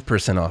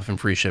 12% off and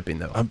free shipping,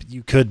 though?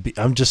 You could be.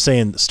 I'm just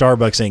saying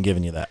Starbucks ain't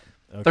giving you that.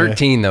 Okay?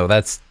 13, though.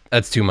 That's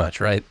too much,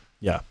 right?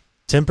 Yeah.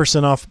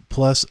 10% off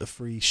plus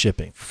free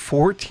shipping.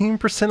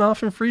 14%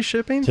 off and free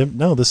shipping?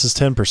 No, this is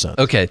 10%.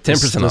 Okay,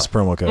 10% off. This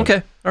promo code.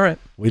 Okay, all right.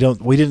 We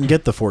didn't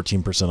get the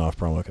 14% off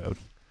promo code.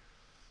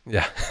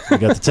 Yeah. We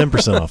got the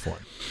 10% off one.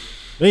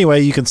 But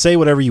anyway, you can say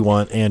whatever you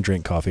want and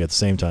drink coffee at the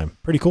same time.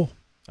 Pretty cool.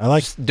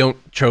 Just don't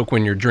choke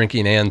when you're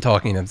drinking and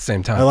talking at the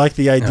same time. I like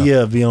the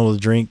idea of being able to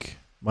drink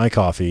my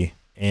coffee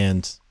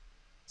and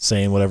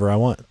saying whatever I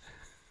want.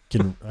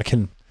 I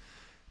can.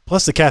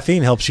 Plus, the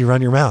caffeine helps you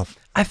run your mouth.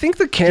 I think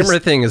the camera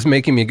thing is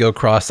making me go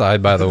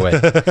cross-eyed, by the way,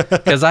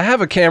 because I have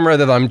a camera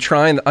that I'm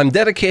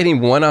dedicating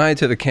one eye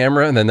to the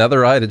camera and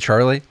another eye to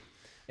Charlie,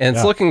 and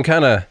it's looking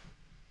kind of.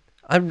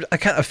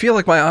 I feel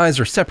like my eyes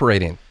are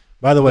separating.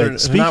 By the way, they're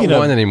speaking not of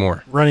one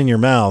anymore. Running your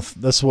mouth,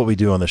 that's what we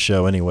do on the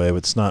show anyway.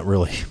 It's not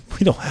really,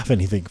 we don't have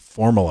anything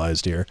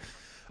formalized here.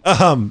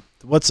 I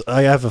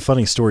have a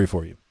funny story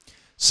for you.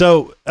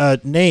 So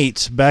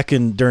Nate,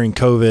 during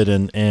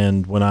COVID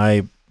and when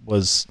I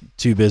was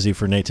too busy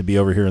for Nate to be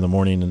over here in the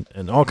morning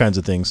and all kinds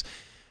of things,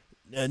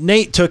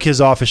 Nate took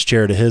his office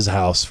chair to his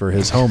house for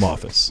his home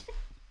office.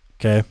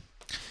 Okay.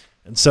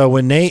 And so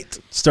when Nate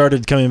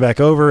started coming back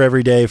over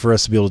every day for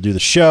us to be able to do the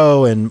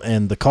show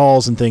and the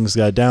calls and things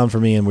got down for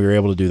me and we were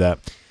able to do that,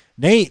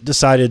 Nate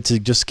decided to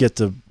just get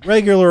the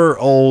regular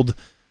old,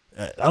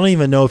 I don't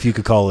even know if you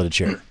could call it a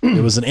chair.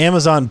 It was an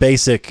Amazon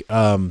Basic.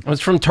 It was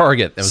from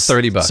Target. It was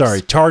 $30.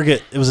 Sorry,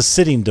 Target. It was a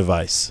sitting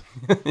device.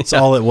 That's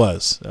all it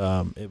was.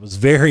 It was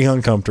very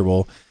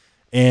uncomfortable.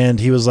 And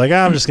he was like,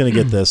 I'm just going to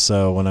get this.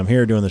 So when I'm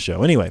here doing the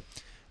show. Anyway,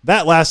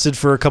 that lasted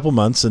for a couple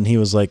months. And he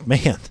was like,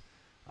 man,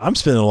 I'm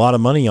spending a lot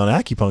of money on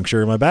acupuncture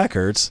and my back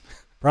hurts.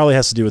 Probably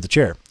has to do with the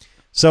chair.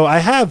 So I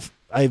have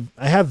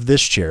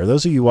this chair.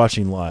 Those of you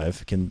watching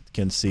live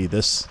can see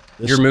this.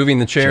 You're moving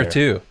the chair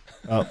too.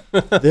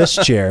 This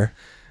chair.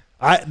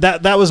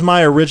 That was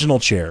my original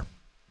chair.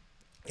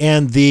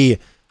 And the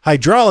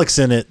hydraulics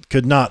in it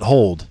could not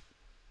hold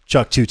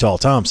Chuck Too Tall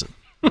Thompson.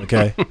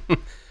 Okay.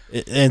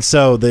 And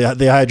so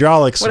the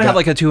hydraulics. Would it have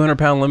like a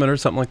 200-pound limit or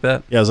something like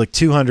that? Yeah, it was like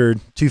 200,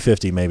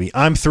 250 maybe.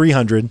 I'm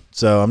 300,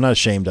 so I'm not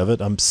ashamed of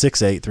it. I'm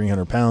 6'8",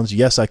 300 pounds.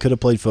 Yes, I could have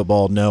played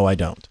football. No, I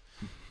don't.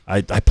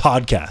 I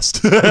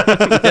podcast.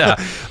 Yeah.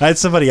 I had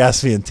somebody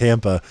ask me in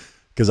Tampa,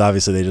 because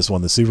obviously they just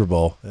won the Super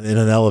Bowl, in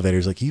an elevator.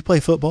 He's like, you play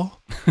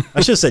football?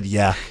 I should have said,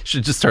 yeah.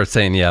 Should just start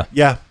saying yeah.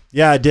 Yeah,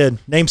 I did.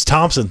 Name's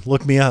Thompson.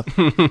 Look me up.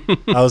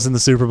 I was in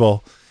the Super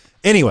Bowl.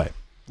 Anyway,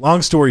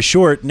 long story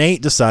short,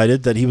 Nate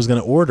decided that he was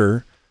going to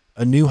order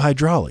a new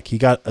hydraulic. He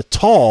got a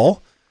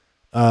tall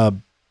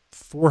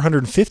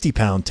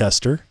 450-pound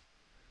tester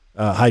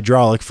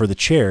hydraulic for the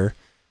chair,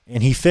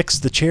 and he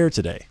fixed the chair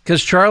today.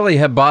 Because Charlie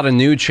had bought a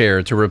new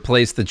chair to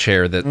replace the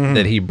chair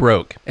that he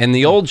broke. And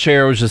the old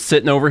chair was just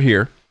sitting over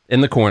here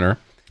in the corner.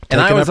 And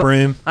I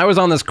was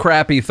on this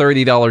crappy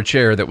 $30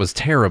 chair that was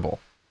terrible.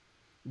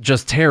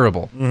 Just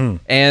terrible. Mm-hmm.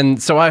 And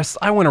so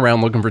I went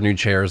around looking for new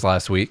chairs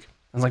last week.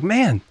 I was like,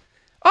 man,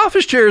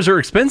 office chairs are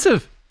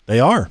expensive. They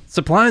are.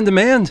 Supply and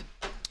demand.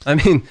 I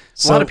mean,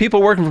 a lot of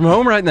people working from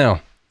home right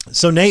now.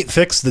 So Nate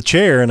fixed the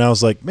chair, and I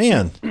was like,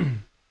 man.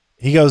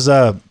 He goes,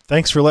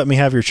 thanks for letting me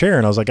have your chair.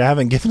 And I was like, I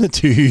haven't given it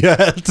to you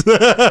yet.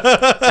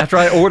 After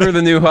I ordered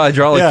the new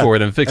hydraulic for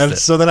it and fixed it.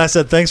 So then I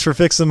said, thanks for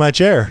fixing my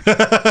chair.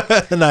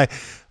 And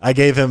I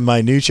gave him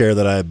my new chair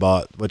that I had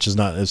bought, which is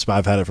not,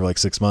 I've had it for like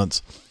 6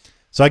 months.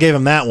 So I gave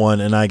him that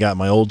one, and I got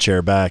my old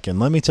chair back. And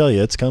let me tell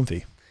you, it's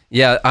comfy.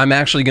 Yeah, I'm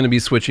actually going to be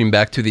switching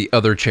back to the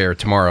other chair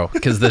tomorrow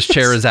because this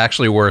chair is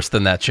actually worse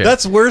than that chair.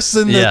 That's worse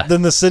than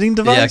the sitting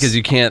device? Yeah, because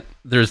you can't,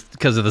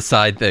 because of the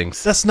side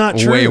things. That's not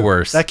true. Way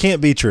worse. That can't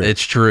be true.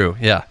 It's true,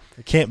 yeah.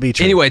 It can't be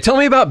true. Anyway, tell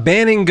me about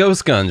banning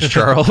ghost guns,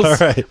 Charles. All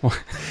right.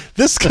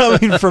 This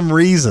coming from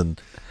Reason.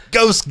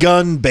 Ghost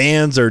gun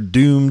bans are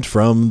doomed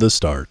from the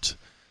start.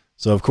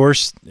 So, of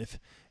course,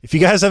 if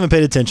you guys haven't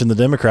paid attention, the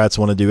Democrats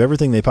want to do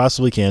everything they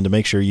possibly can to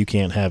make sure you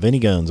can't have any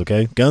guns,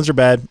 okay? Guns are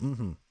bad.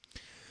 Mm-hmm.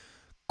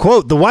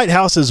 Quote, the White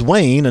House is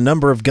weighing a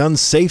number of gun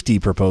safety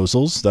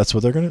proposals. That's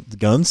what they're going to,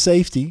 gun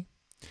safety,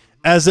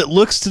 as it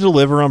looks to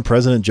deliver on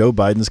President Joe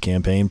Biden's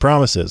campaign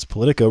promises,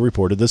 Politico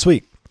reported this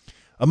week.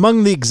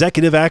 Among the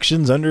executive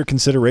actions under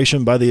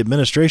consideration by the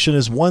administration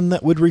is one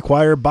that would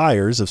require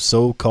buyers of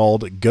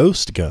so-called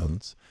ghost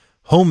guns,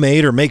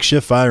 homemade or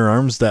makeshift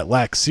firearms that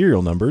lack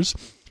serial numbers,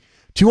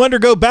 to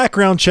undergo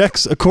background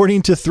checks,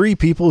 according to 3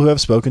 people who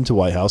have spoken to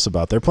White House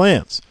about their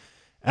plans.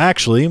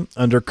 Actually,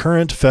 under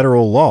current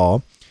federal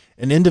law,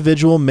 an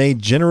individual may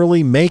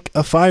generally make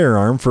a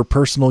firearm for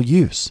personal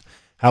use.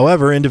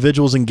 However,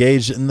 individuals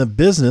engaged in the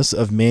business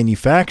of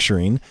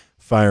manufacturing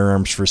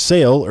firearms for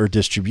sale or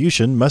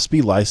distribution must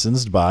be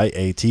licensed by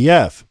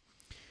ATF.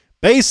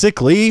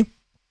 Basically,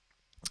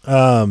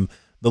 the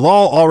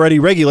law already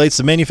regulates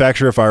the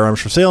manufacture of firearms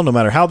for sale, no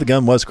matter how the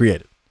gun was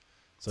created.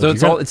 So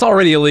it's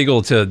already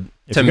illegal to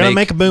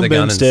make a boom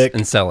boom stick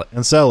and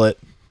sell it,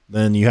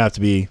 then you have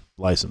to be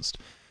licensed.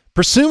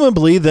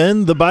 Presumably,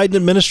 then, the Biden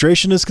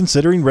administration is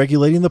considering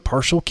regulating the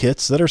partial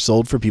kits that are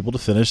sold for people to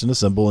finish and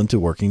assemble into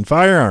working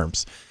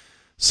firearms.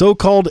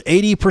 So-called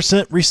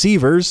 80%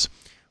 receivers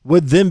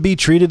would then be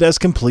treated as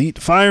complete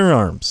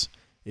firearms.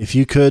 If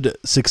you could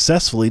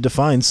successfully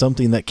define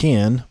something that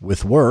can,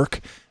 with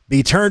work,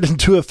 be turned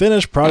into a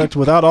finished product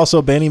without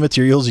also banning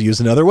materials used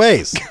in other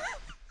ways.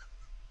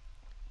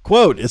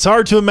 Quote, it's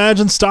hard to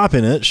imagine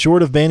stopping it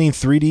short of banning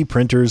 3D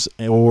printers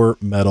or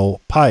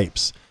metal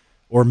pipes.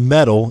 Or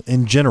metal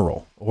in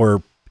general,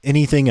 or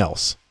anything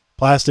else,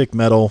 plastic,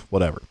 metal,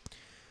 whatever.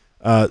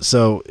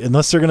 So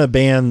unless they're going to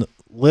ban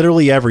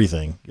literally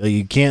everything,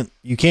 you can't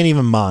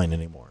even mine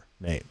anymore,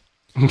 Nate.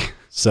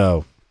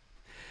 so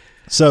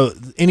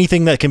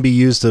anything that can be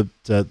used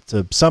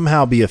to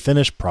somehow be a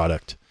finished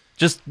product.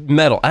 Just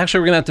metal.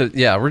 Actually, we're gonna have to.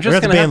 Yeah, we're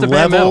just gonna have to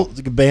ban metal.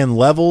 Ban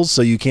levels,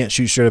 so you can't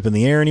shoot straight up in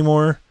the air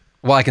anymore.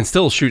 Well, I can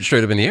still shoot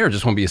straight up in the air. It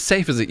just won't be as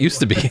safe as it used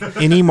to be.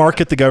 Any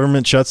market the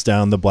government shuts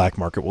down, the black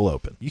market will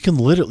open. You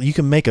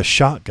can make a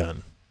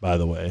shotgun, by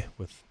the way,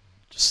 with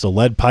just a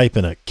lead pipe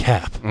and a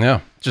cap.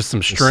 Yeah, just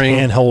some string.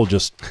 Handhold,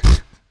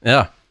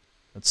 yeah.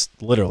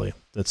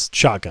 That's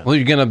shotgun. Well,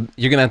 you're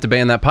gonna have to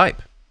ban that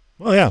pipe.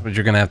 Well, yeah. That's what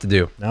you're gonna have to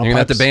do. Now you're gonna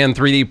have to ban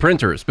 3D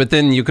printers, but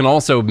then you can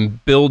also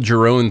build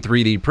your own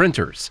 3D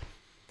printers.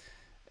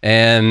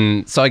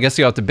 And so I guess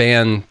you have to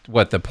ban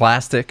the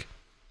plastic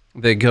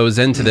that goes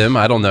into them.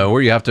 I don't know,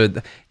 where you have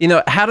to,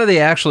 how do they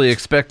actually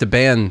expect to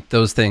ban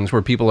those things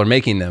where people are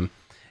making them?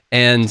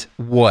 And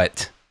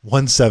what?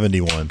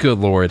 171. Good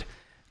Lord.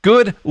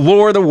 Good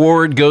Lord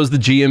award goes the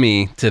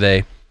GME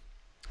today.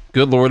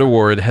 Good Lord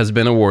award has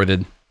been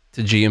awarded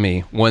to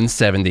GME,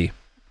 170.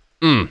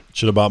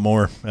 Should have bought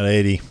more at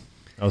 80.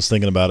 I was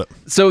thinking about it.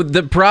 So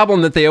the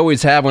problem that they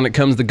always have when it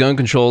comes to gun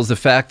control is the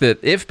fact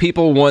that if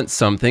people want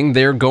something,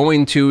 they're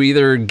going to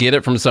either get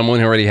it from someone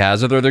who already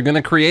has it, or they're going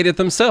to create it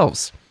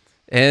themselves.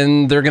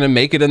 And they're going to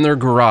make it in their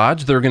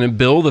garage. They're going to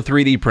build a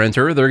 3D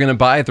printer. They're going to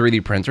buy a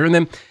 3D printer. And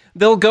then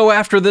they'll go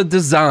after the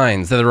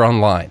designs that are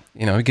online,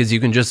 because you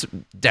can just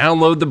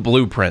download the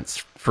blueprints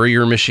for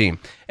your machine.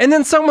 And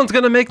then someone's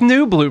going to make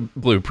new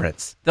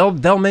blueprints.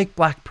 They'll make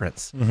black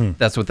prints. Mm-hmm.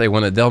 That's what they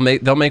want to. They'll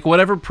make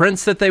whatever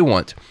prints that they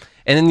want.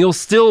 And then you'll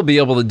still be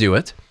able to do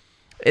it.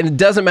 And it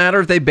doesn't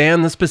matter if they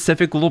ban the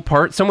specific little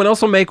part. Someone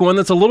else will make one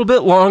that's a little bit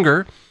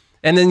longer.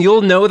 And then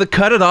you'll know to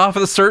cut it off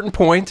at a certain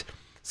point,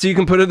 so you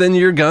can put it in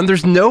your gun.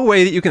 There's no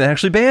way that you can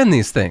actually ban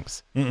these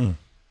things. Mm-mm.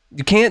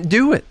 You can't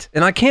do it.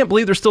 And I can't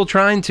believe they're still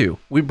trying to.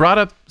 We brought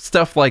up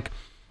stuff like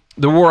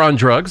the war on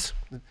drugs.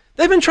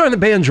 They've been trying to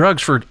ban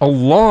drugs for a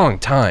long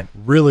time.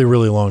 Really,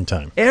 really long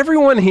time.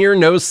 Everyone here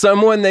knows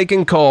someone they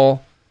can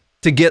call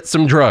to get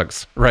some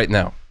drugs right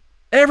now.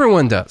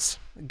 Everyone does.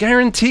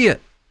 Guarantee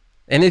it.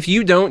 And if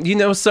you don't, you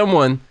know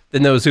someone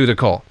that knows who to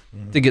call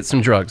to get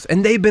some drugs.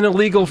 And they've been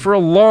illegal for a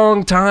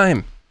long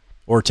time.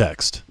 Or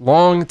text.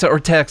 Or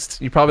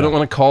text. You probably don't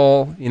want to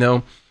call,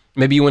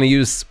 maybe you want to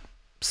use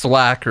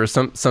Slack or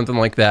something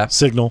like that.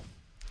 Signal,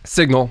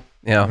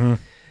 yeah. Mm-hmm.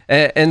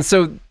 And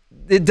so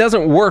it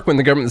doesn't work when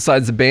the government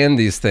decides to ban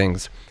these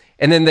things.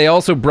 And then they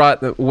also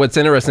what's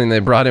interesting, they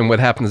brought in what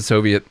happened to the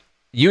Soviet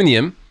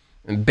Union,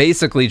 and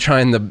basically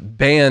trying to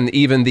ban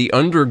even the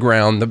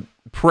underground, the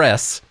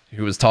press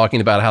who was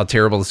talking about how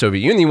terrible the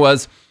Soviet Union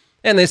was,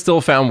 and they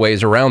still found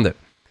ways around it.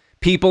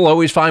 People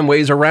always find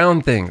ways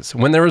around things.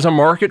 When there is a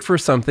market for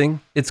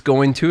something, it's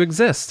going to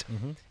exist.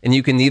 And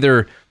you can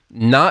either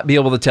not be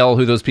able to tell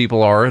who those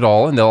people are at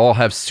all, and they'll all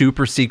have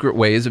super secret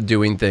ways of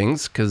doing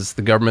things because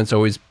the government's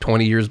always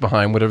 20 years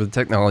behind whatever the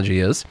technology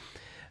is,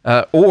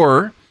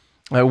 or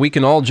we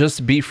can all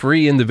just be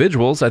free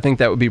individuals. I think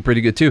that would be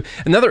pretty good too.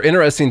 Another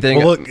interesting thing.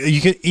 Well, look, you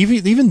can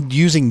even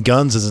using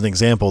guns as an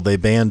example. They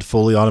banned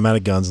fully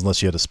automatic guns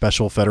unless you had a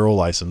special federal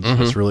license.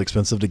 It's really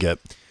expensive to get.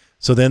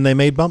 So then they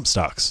made bump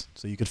stocks,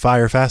 so you could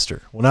fire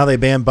faster. Well, now they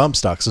ban bump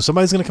stocks, so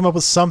somebody's going to come up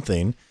with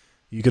something.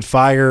 You could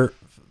fire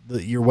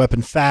your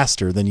weapon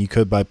faster than you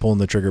could by pulling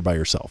the trigger by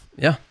yourself.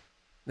 Yeah,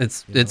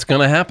 it's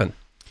going to happen.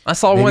 I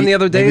saw one the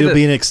other day.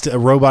 Maybe it'll be a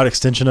robot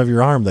extension of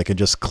your arm that could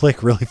just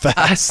click really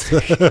fast.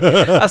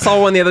 I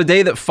saw one the other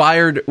day that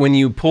fired when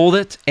you pulled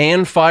it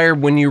and fired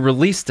when you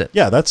released it.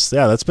 Yeah, that's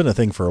been a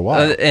thing for a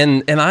while.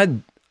 And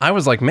I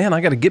was like, man,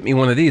 I got to get me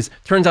one of these.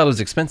 Turns out it was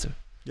expensive.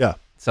 Yeah.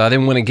 So I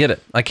didn't want to get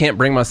it. I can't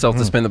bring myself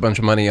to spend a bunch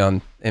of money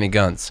on any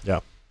guns.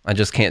 Yeah. I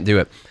just can't do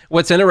it.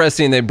 What's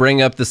interesting, they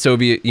bring up the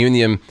Soviet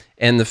Union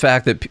and the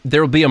fact that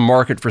there will be a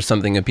market for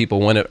something that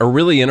people want it. A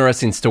really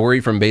interesting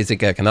story from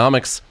Basic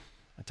Economics.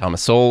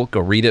 Thomas Sowell,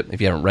 go read it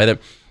if you haven't read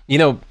it. You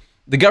know,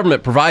 the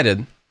government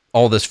provided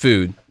all this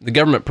food. The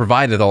government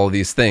provided all of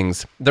these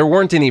things. There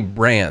weren't any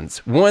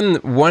brands.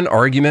 One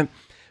argument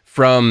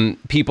from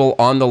people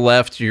on the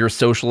left, your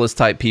socialist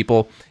type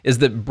people, is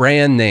that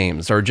brand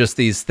names are just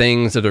these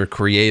things that are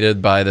created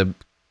by the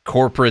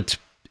corporate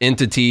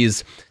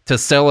entities to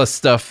sell us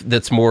stuff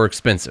that's more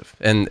expensive.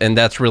 And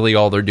that's really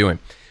all they're doing.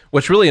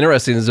 What's really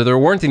interesting is that there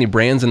weren't any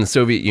brands in the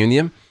Soviet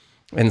Union.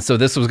 And so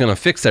this was going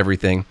to fix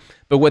everything.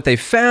 But what they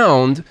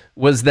found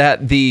was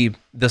that the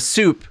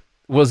soup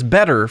was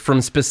better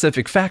from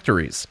specific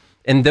factories.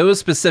 And those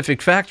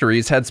specific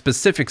factories had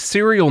specific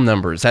serial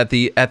numbers at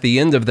the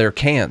end of their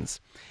cans.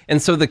 And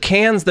so the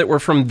cans that were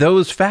from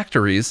those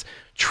factories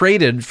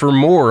traded for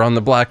more on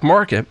the black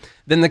market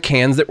than the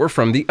cans that were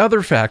from the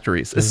other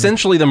factories.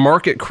 Essentially, the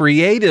market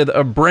created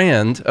a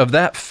brand of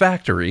that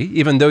factory,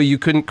 even though you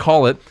couldn't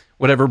call it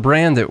whatever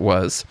brand it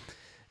was,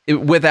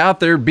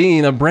 without there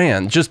being a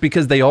brand, just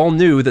because they all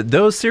knew that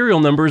those serial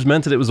numbers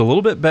meant that it was a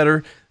little bit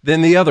better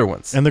than the other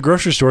ones. And the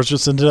grocery stores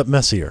just ended up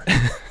messier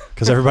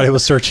because everybody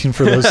was searching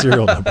for those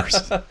serial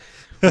numbers.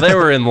 They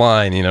were in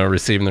line,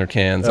 receiving their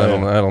cans. I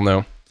don't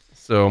know.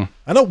 So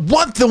I don't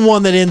want the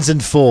one that ends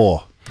in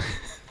 4.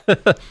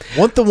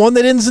 Want the one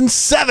that ends in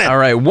 7. All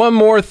right, one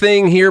more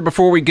thing here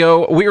before we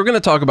go. We were going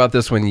to talk about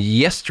this one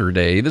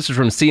yesterday. This is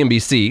from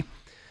CNBC.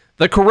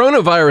 The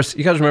coronavirus.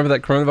 You guys remember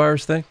that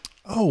coronavirus thing?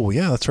 Oh,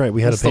 yeah, that's right.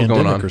 We had a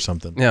pandemic or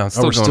something. Yeah, it's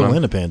still we're going still on.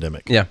 in a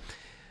pandemic. Yeah.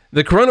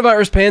 The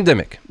coronavirus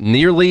pandemic,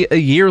 nearly a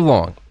year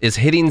long, is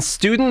hitting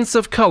students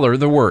of color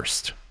the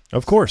worst.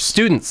 Of course.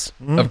 Students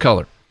of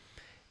color.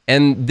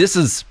 And this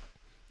is...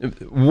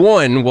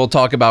 One, we'll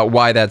talk about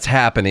why that's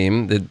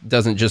happening. It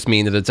doesn't just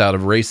mean that it's out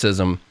of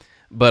racism,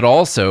 but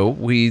also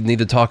we need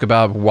to talk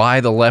about why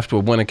the left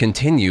would want to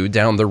continue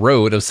down the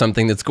road of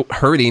something that's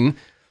hurting,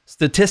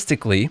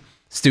 statistically,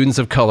 students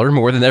of color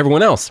more than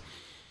everyone else.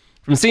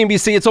 From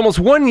CNBC, it's almost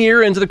 1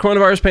 year into the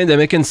coronavirus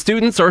pandemic, and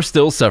students are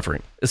still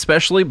suffering,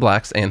 especially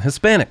blacks and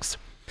Hispanics.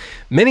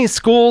 Many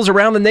schools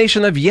around the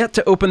nation have yet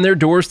to open their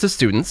doors to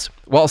students,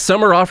 while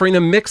some are offering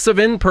a mix of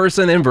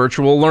in-person and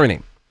virtual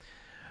learning.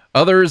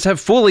 Others have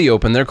fully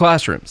opened their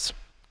classrooms.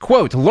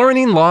 Quote,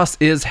 learning loss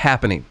is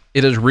happening.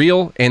 It is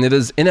real and it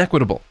is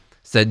inequitable,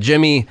 said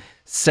Jimmy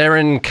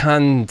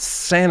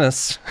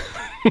Sarankansanis.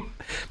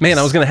 Man,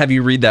 I was going to have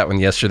you read that one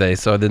yesterday,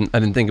 so I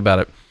didn't think about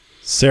it.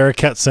 Sarah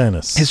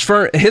Katsanis.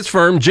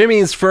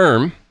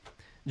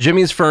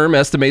 Jimmy's firm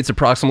estimates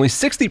approximately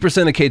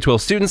 60% of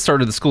K-12 students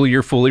started the school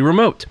year fully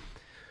remote.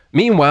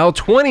 Meanwhile,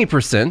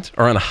 20%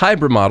 are on a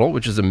hybrid model,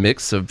 which is a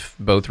mix of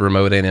both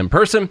remote and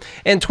in-person,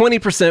 and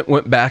 20%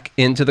 went back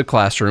into the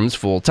classrooms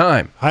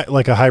full-time.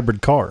 Like a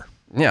hybrid car.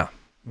 Yeah,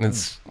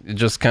 it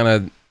just kind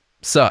of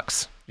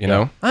sucks, you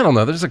know? I don't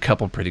know, there's a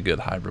couple pretty good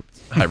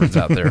hybrids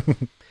out there.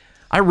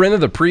 I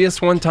rented a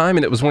Prius one time,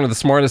 and it was one of the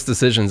smartest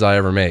decisions I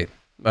ever made,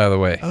 by the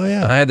way. Oh,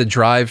 yeah. I had to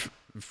drive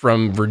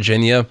from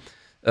Virginia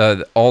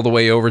all the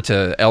way over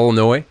to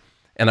Illinois,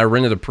 and I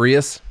rented a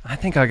Prius. I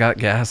think I got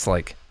gas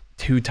like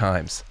 2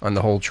 times on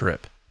the whole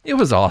trip. It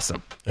was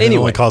awesome. And it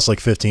only cost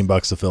like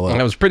 $15 to fill up.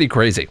 That was pretty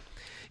crazy.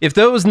 If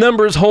those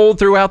numbers hold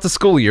throughout the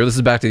school year, this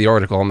is back to the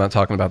article, I'm not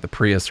talking about the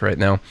Prius right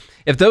now.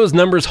 If those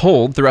numbers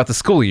hold throughout the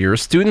school year,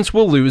 students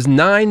will lose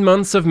 9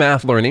 months of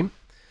math learning,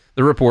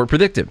 the report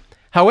predicted.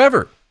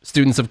 However,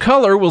 students of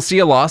color will see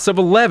a loss of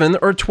 11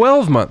 or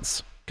 12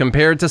 months,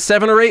 compared to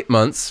 7 or 8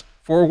 months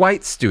for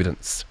white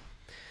students.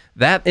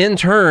 That, in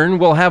turn,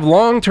 will have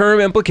long-term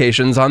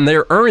implications on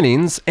their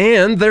earnings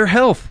and their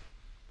health.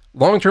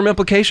 Long-term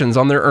implications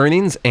on their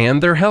earnings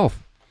and their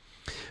health.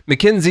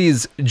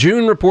 McKinsey's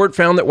June report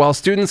found that while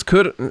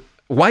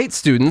white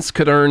students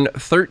could earn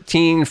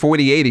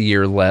 $1,348 a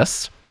year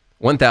less,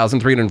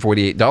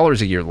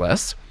 $1,348 a year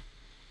less,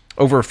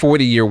 over a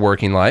 40-year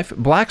working life,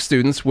 black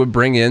students would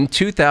bring in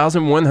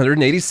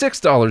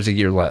 $2,186 a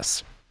year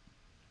less.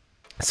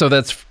 So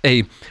that's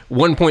a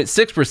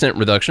 1.6%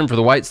 reduction for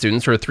the white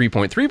students, or a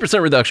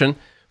 3.3% reduction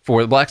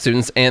for the black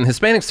students, and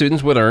Hispanic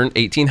students would earn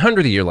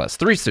 $1,800 a year less,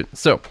 3 students.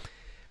 So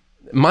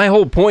my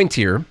whole point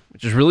here,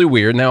 which is really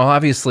weird, now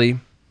obviously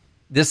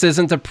this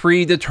isn't a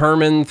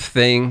predetermined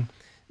thing.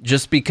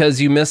 Just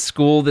because you miss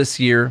school this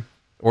year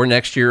or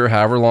next year, or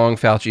however long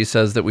Fauci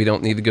says that we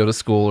don't need to go to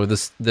school, or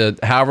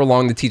however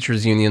long the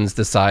teachers' unions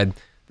decide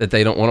that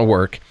they don't want to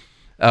work,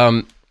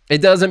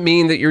 it doesn't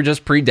mean that you're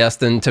just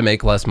predestined to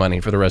make less money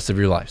for the rest of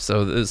your life.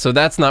 So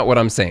that's not what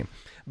I'm saying.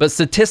 But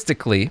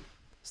statistically,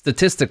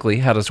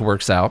 how this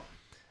works out,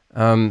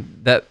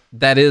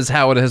 that is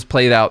how it has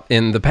played out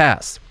in the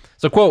past.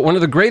 So, quote, one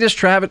of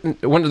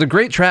the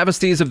great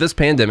travesties of this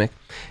pandemic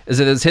is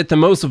it has hit the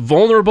most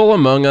vulnerable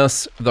among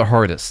us the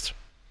hardest,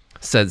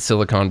 said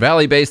Silicon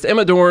Valley-based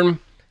Emma Dorn,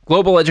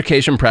 Global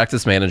Education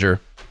Practice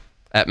Manager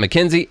at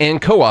McKinsey and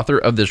co-author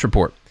of this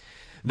report.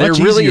 Much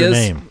easier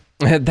name.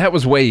 That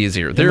was way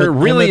easier. There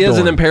really is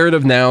an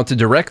imperative now to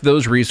direct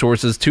those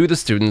resources to the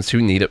students who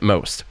need it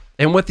most.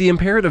 And what the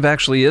imperative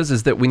actually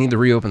is that we need to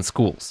reopen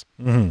schools.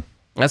 Mm-hmm.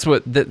 That's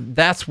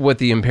what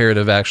the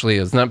imperative actually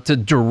is, not to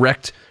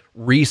direct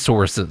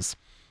resources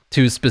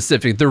to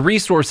specific. The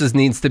resources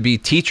needs to be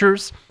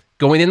teachers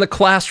going in the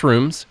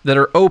classrooms that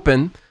are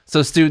open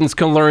so students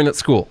can learn at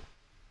school.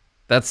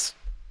 That's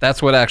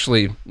what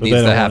actually needs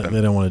to happen.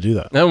 They don't want to do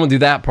that. They don't want to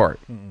do that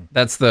part. Mm-mm.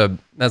 That's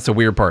the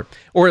weird part.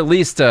 Or at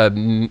least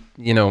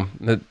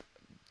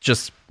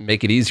just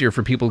make it easier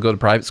for people to go to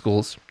private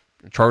schools,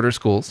 charter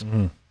schools,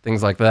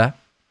 things like that.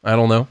 I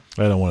don't know.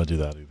 I don't want to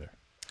do that either.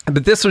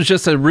 But this was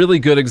just a really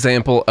good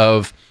example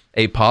of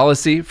a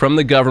policy from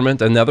the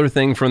government, another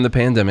thing from the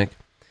pandemic,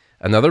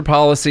 another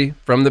policy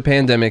from the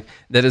pandemic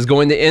that is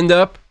going to end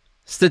up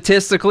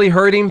statistically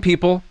hurting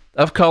people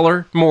of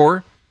color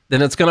more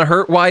than it's going to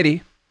hurt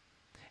whitey.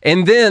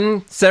 And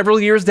then several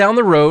years down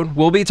the road,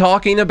 we'll be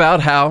talking about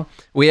how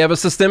we have a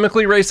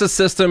systemically racist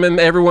system and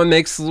everyone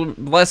makes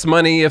less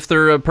money if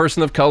they're a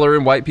person of color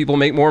and white people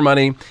make more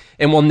money.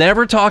 And we'll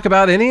never talk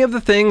about any of the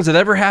things that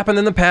ever happened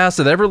in the past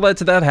that ever led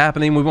to that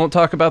happening. We won't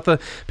talk about the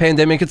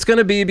pandemic. It's going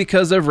to be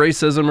because of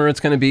racism, or it's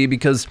going to be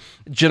because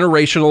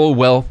generational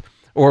wealth,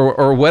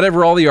 or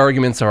whatever all the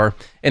arguments are.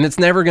 And it's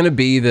never going to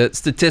be that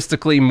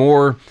statistically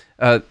more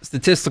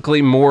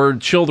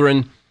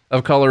children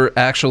of color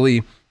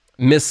actually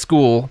miss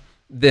school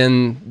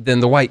than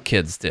the white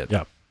kids did.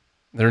 Yeah.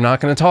 They're not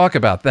going to talk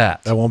about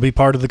that. That won't be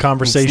part of the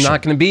conversation. It's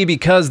not going to be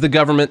because the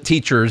government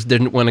teachers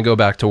didn't want to go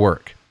back to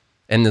work.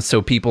 And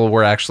so people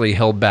were actually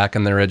held back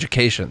in their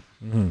education.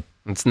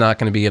 Mm-hmm. It's not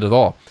going to be it at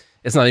all.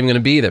 It's not even going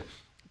to be that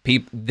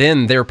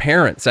then their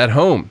parents at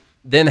home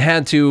then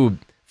had to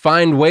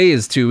find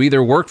ways to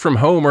either work from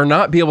home or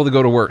not be able to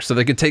go to work so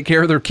they could take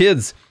care of their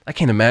kids. I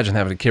can't imagine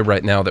having a kid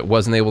right now that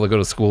wasn't able to go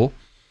to school.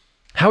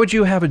 How would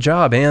you have a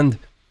job and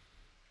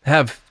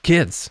have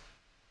kids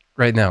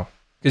right now?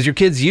 Because your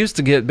kids used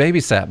to get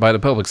babysat by the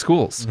public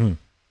schools. Mm-hmm.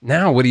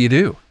 Now, what do you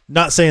do?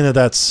 Not saying that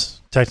that's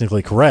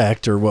technically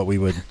correct or what we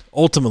would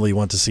ultimately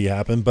want to see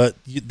happen, but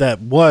that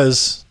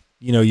was,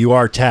 you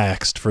are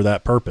taxed for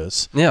that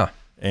purpose. Yeah.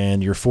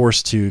 And you're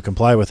forced to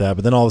comply with that.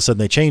 But then all of a sudden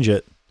they change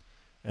it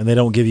and they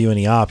don't give you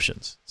any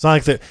options. It's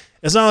not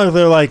like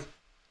they're like,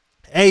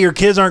 hey, your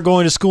kids aren't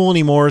going to school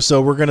anymore,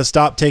 so we're going to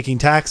stop taking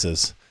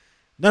taxes.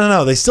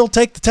 No. They still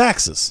take the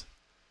taxes.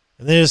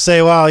 And they just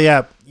say, well,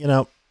 yeah,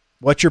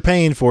 what you're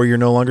paying for, you're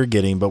no longer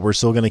getting, but we're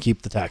still going to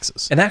keep the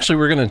taxes. And actually,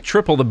 we're going to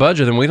triple the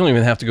budget, and we don't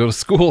even have to go to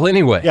school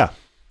anyway. Yeah.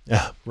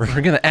 We're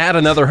going to add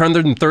another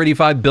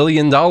 $135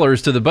 billion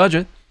to the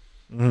budget,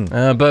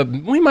 but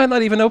we might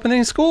not even open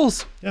any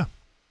schools. Yeah.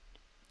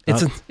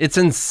 It's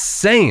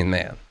insane,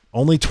 man.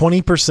 Only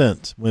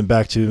 20% went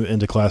back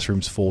into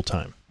classrooms full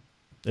time.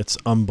 It's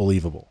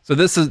unbelievable. So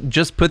this is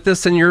just put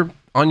this on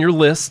your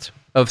list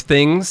of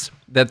things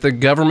that the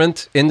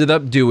government ended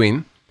up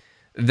doing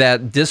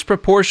that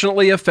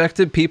disproportionately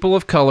affected people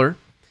of color.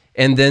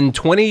 And then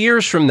 20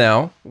 years from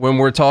now, when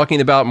we're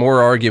talking about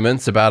more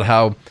arguments about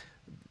how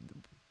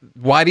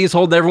whitey's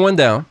holding everyone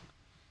down,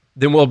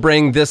 then we'll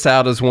bring this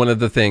out as one of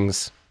the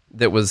things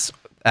that was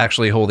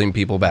actually holding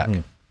people back.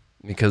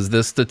 Because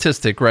this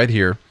statistic right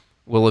here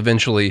will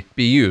eventually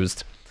be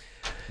used.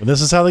 And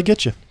this is how they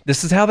get you.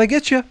 This is how they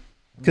get you.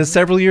 Because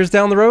several years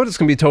down the road, it's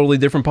going to be totally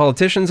different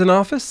politicians in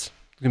office.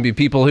 It's going to be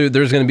people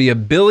there's going to be a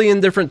billion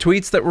different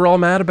tweets that we're all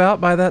mad about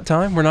by that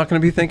time. We're not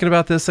going to be thinking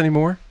about this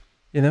anymore,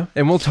 and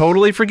we'll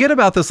totally forget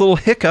about this little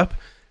hiccup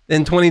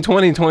in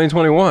 2020,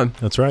 2021.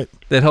 That's right.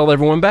 That held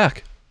everyone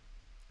back.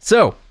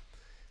 So,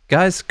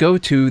 guys, go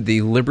to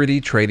the Liberty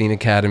Trading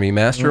Academy,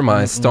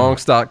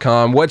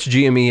 mastermindstonks.com. What's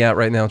GME at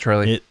right now,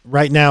 Charlie?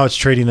 Right now it's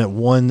trading at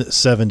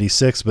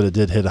 176, but it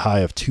did hit a high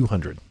of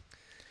 200.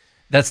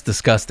 That's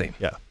disgusting.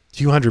 Yeah.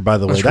 200, by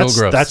the way. That's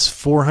real gross. That's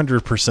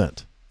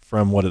 400%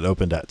 from what it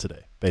opened at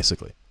today,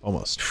 basically,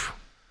 almost.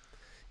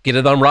 Get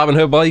it on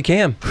Robinhood while you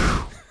can.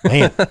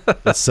 Man,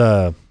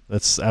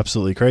 that's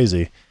absolutely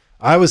crazy.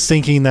 I was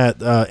thinking that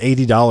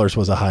 $80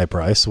 was a high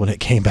price when it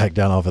came back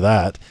down off of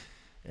that.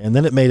 And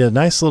then it made a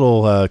nice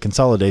little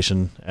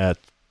consolidation at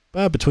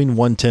between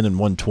 110 and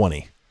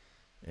 120.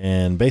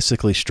 And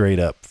basically straight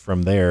up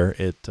from there,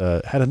 it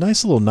had a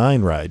nice little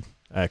 9 ride,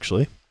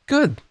 actually.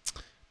 Good.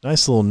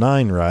 Nice little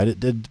 9 ride. It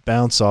did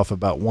bounce off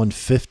about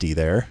 150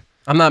 there.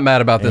 I'm not mad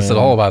about this at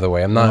all, by the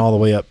way. I'm not all the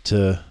way up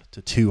to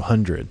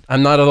 200.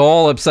 I'm not at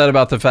all upset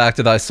about the fact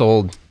that I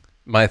sold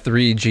my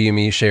 3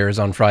 GME shares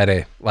on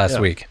Friday last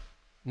week.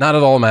 Not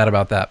at all mad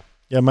about that.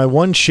 Yeah, my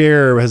one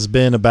share has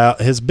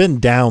been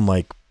down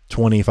like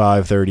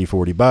 25, 30,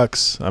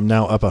 $40. I'm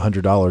now up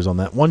 $100 on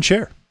that one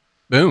share.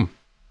 Boom.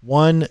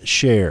 One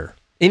share.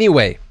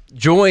 Anyway,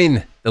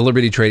 join the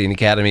Liberty Trading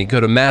Academy. Go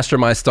to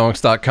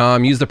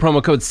mastermystonks.com. Use the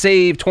promo code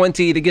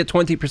SAVE20 to get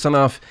 20%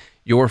 off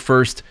your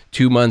first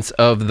 2 months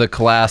of the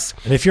class.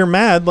 And if you're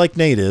mad like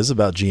Nate is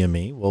about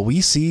GME, well, we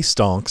see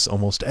stonks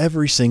almost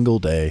every single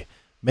day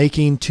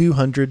making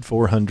 200,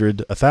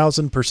 400,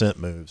 1,000%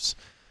 moves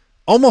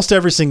almost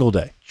every single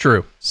day.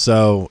 True.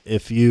 So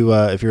if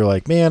you're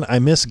like, man, I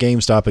miss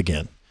GameStop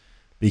again,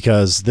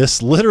 because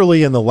this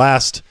literally in the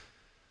last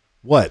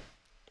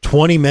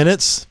 20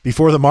 minutes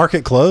before the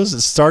market closed,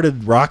 it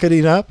started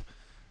rocketing up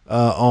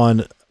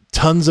on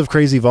tons of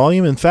crazy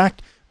volume. In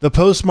fact, the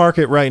post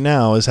market right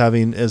now is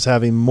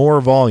having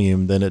more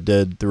volume than it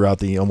did throughout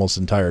the almost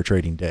entire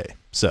trading day.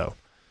 So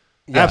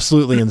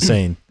absolutely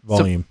insane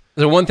volume.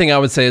 So the one thing I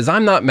would say is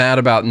I'm not mad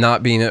about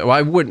not being.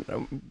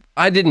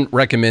 I didn't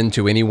recommend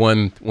to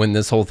anyone when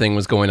this whole thing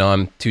was going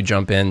on to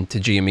jump in to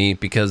GME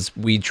because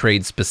we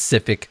trade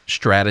specific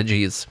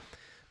strategies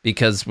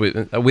because we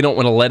don't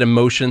want to let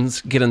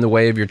emotions get in the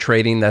way of your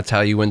trading. That's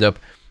how you end up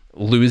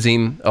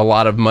losing a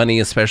lot of money,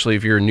 especially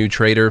if you're a new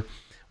trader.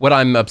 What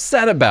I'm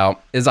upset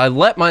about is I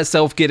let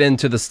myself get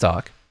into the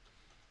stock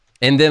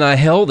and then I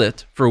held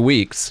it for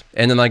weeks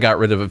and then I got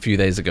rid of it a few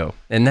days ago.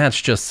 And that's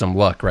just some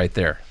luck right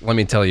there. Let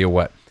me tell you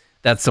what.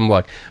 That's some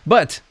luck.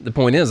 But the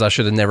point is, I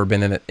should have never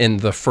been in it in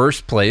the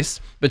first place.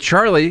 But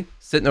Charlie,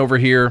 sitting over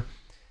here,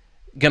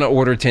 going to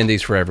order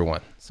attendees for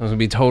everyone. So it's going to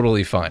be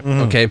totally fine.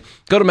 Okay?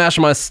 Go to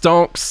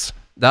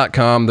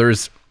mastermystonks.com.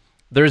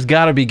 There's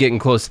got to be getting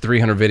close to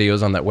 300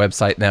 videos on that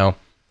website now.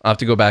 I'll have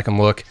to go back and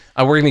look.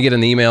 We're going to get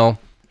an email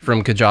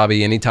from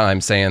Kajabi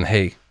anytime saying,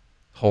 hey,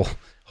 hold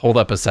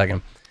up a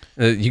second.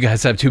 You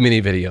guys have too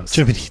many videos.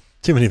 Too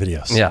many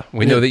videos. Yeah.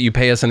 We know that you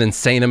pay us an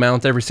insane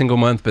amount every single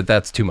month, but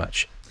that's too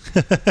much.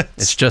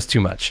 It's just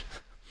too much.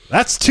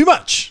 That's too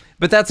much.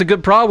 But that's a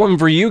good problem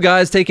for you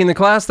guys taking the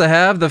class to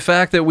have. The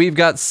fact that we've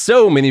got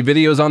so many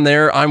videos on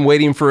there. I'm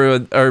waiting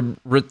for a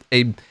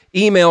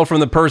email from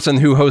the person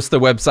who hosts the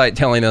website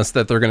telling us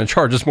that they're going to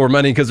charge us more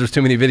money because there's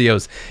too many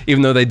videos.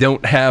 Even though they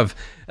don't have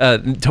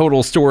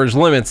total storage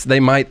limits,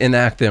 they might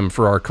enact them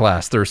for our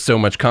class. There's so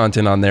much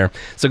content on there.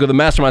 So go to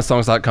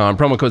mastermystonks.com,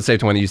 promo code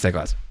SAVE20, use that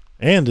class.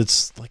 And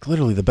it's like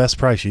literally the best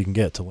price you can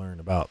get to learn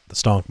about the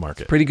stock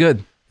market. Pretty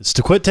good. It's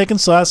to quit taking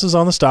classes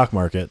on the stock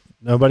market.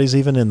 Nobody's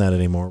even in that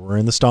anymore. We're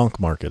in the stonk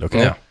market, okay?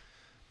 Yeah.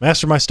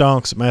 Master my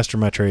stonks,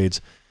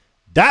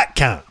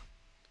 mastermytrades.com.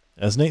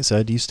 As Nate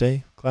said, you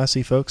stay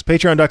classy, folks.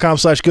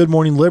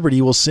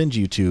 Patreon.com/GoodMorningLiberty will send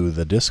you to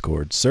the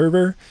Discord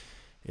server.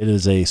 It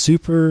is a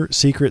super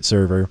secret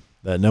server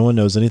that no one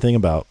knows anything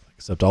about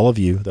except all of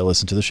you that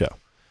listen to the show.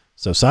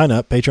 So sign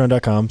up,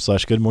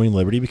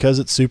 patreon.com/GoodMorningLiberty, because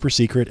it's super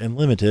secret and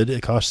limited.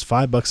 It costs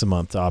 $5 a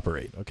month to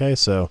operate, okay?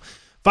 So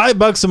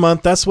 $5 a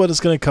month, that's what it's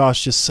going to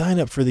cost. Just sign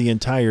up for the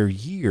entire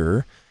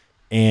year.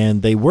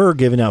 And they were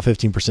giving out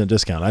 15%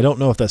 discount. I don't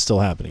know if that's still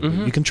happening.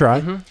 But you can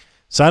try.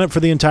 Sign up for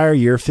the entire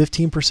year,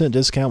 15%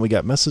 discount.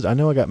 I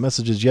know I got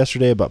messages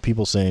yesterday about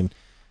people saying,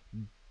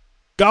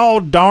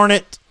 God darn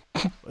it,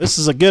 this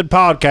is a good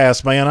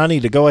podcast, man. I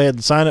need to go ahead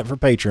and sign up for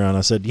Patreon.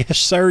 I said, yes,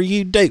 sir,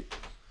 you do.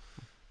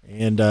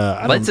 And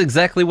that's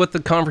exactly what the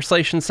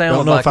conversation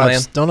sounds like, man.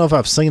 Don't know if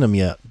I've seen him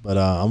yet, but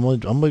I'm going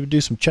to do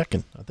some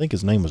checking. I think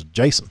his name was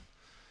Jason.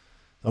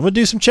 I'm going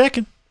to do some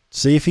checking,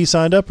 see if he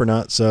signed up or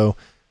not. So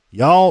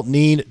y'all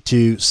need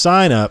to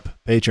sign up,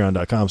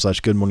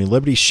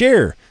 patreon.com/GoodMorningLiberty.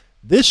 Share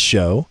this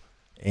show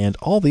and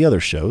all the other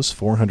shows,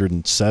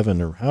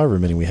 407 or however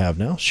many we have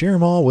now. Share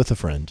them all with a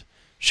friend.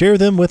 Share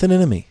them with an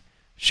enemy.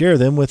 Share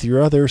them with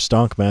your other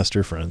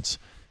Stonkmaster friends.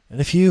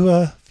 And if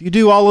you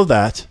do all of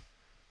that,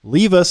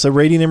 leave us a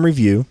rating and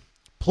review.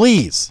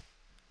 Please.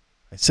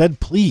 I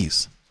said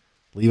please.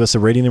 Leave us a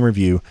rating and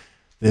review.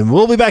 Then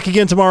we'll be back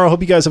again tomorrow.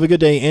 Hope you guys have a good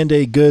day and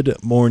a good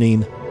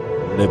morning,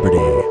 Liberty.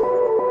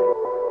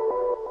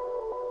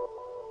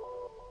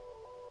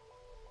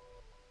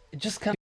 It just kind of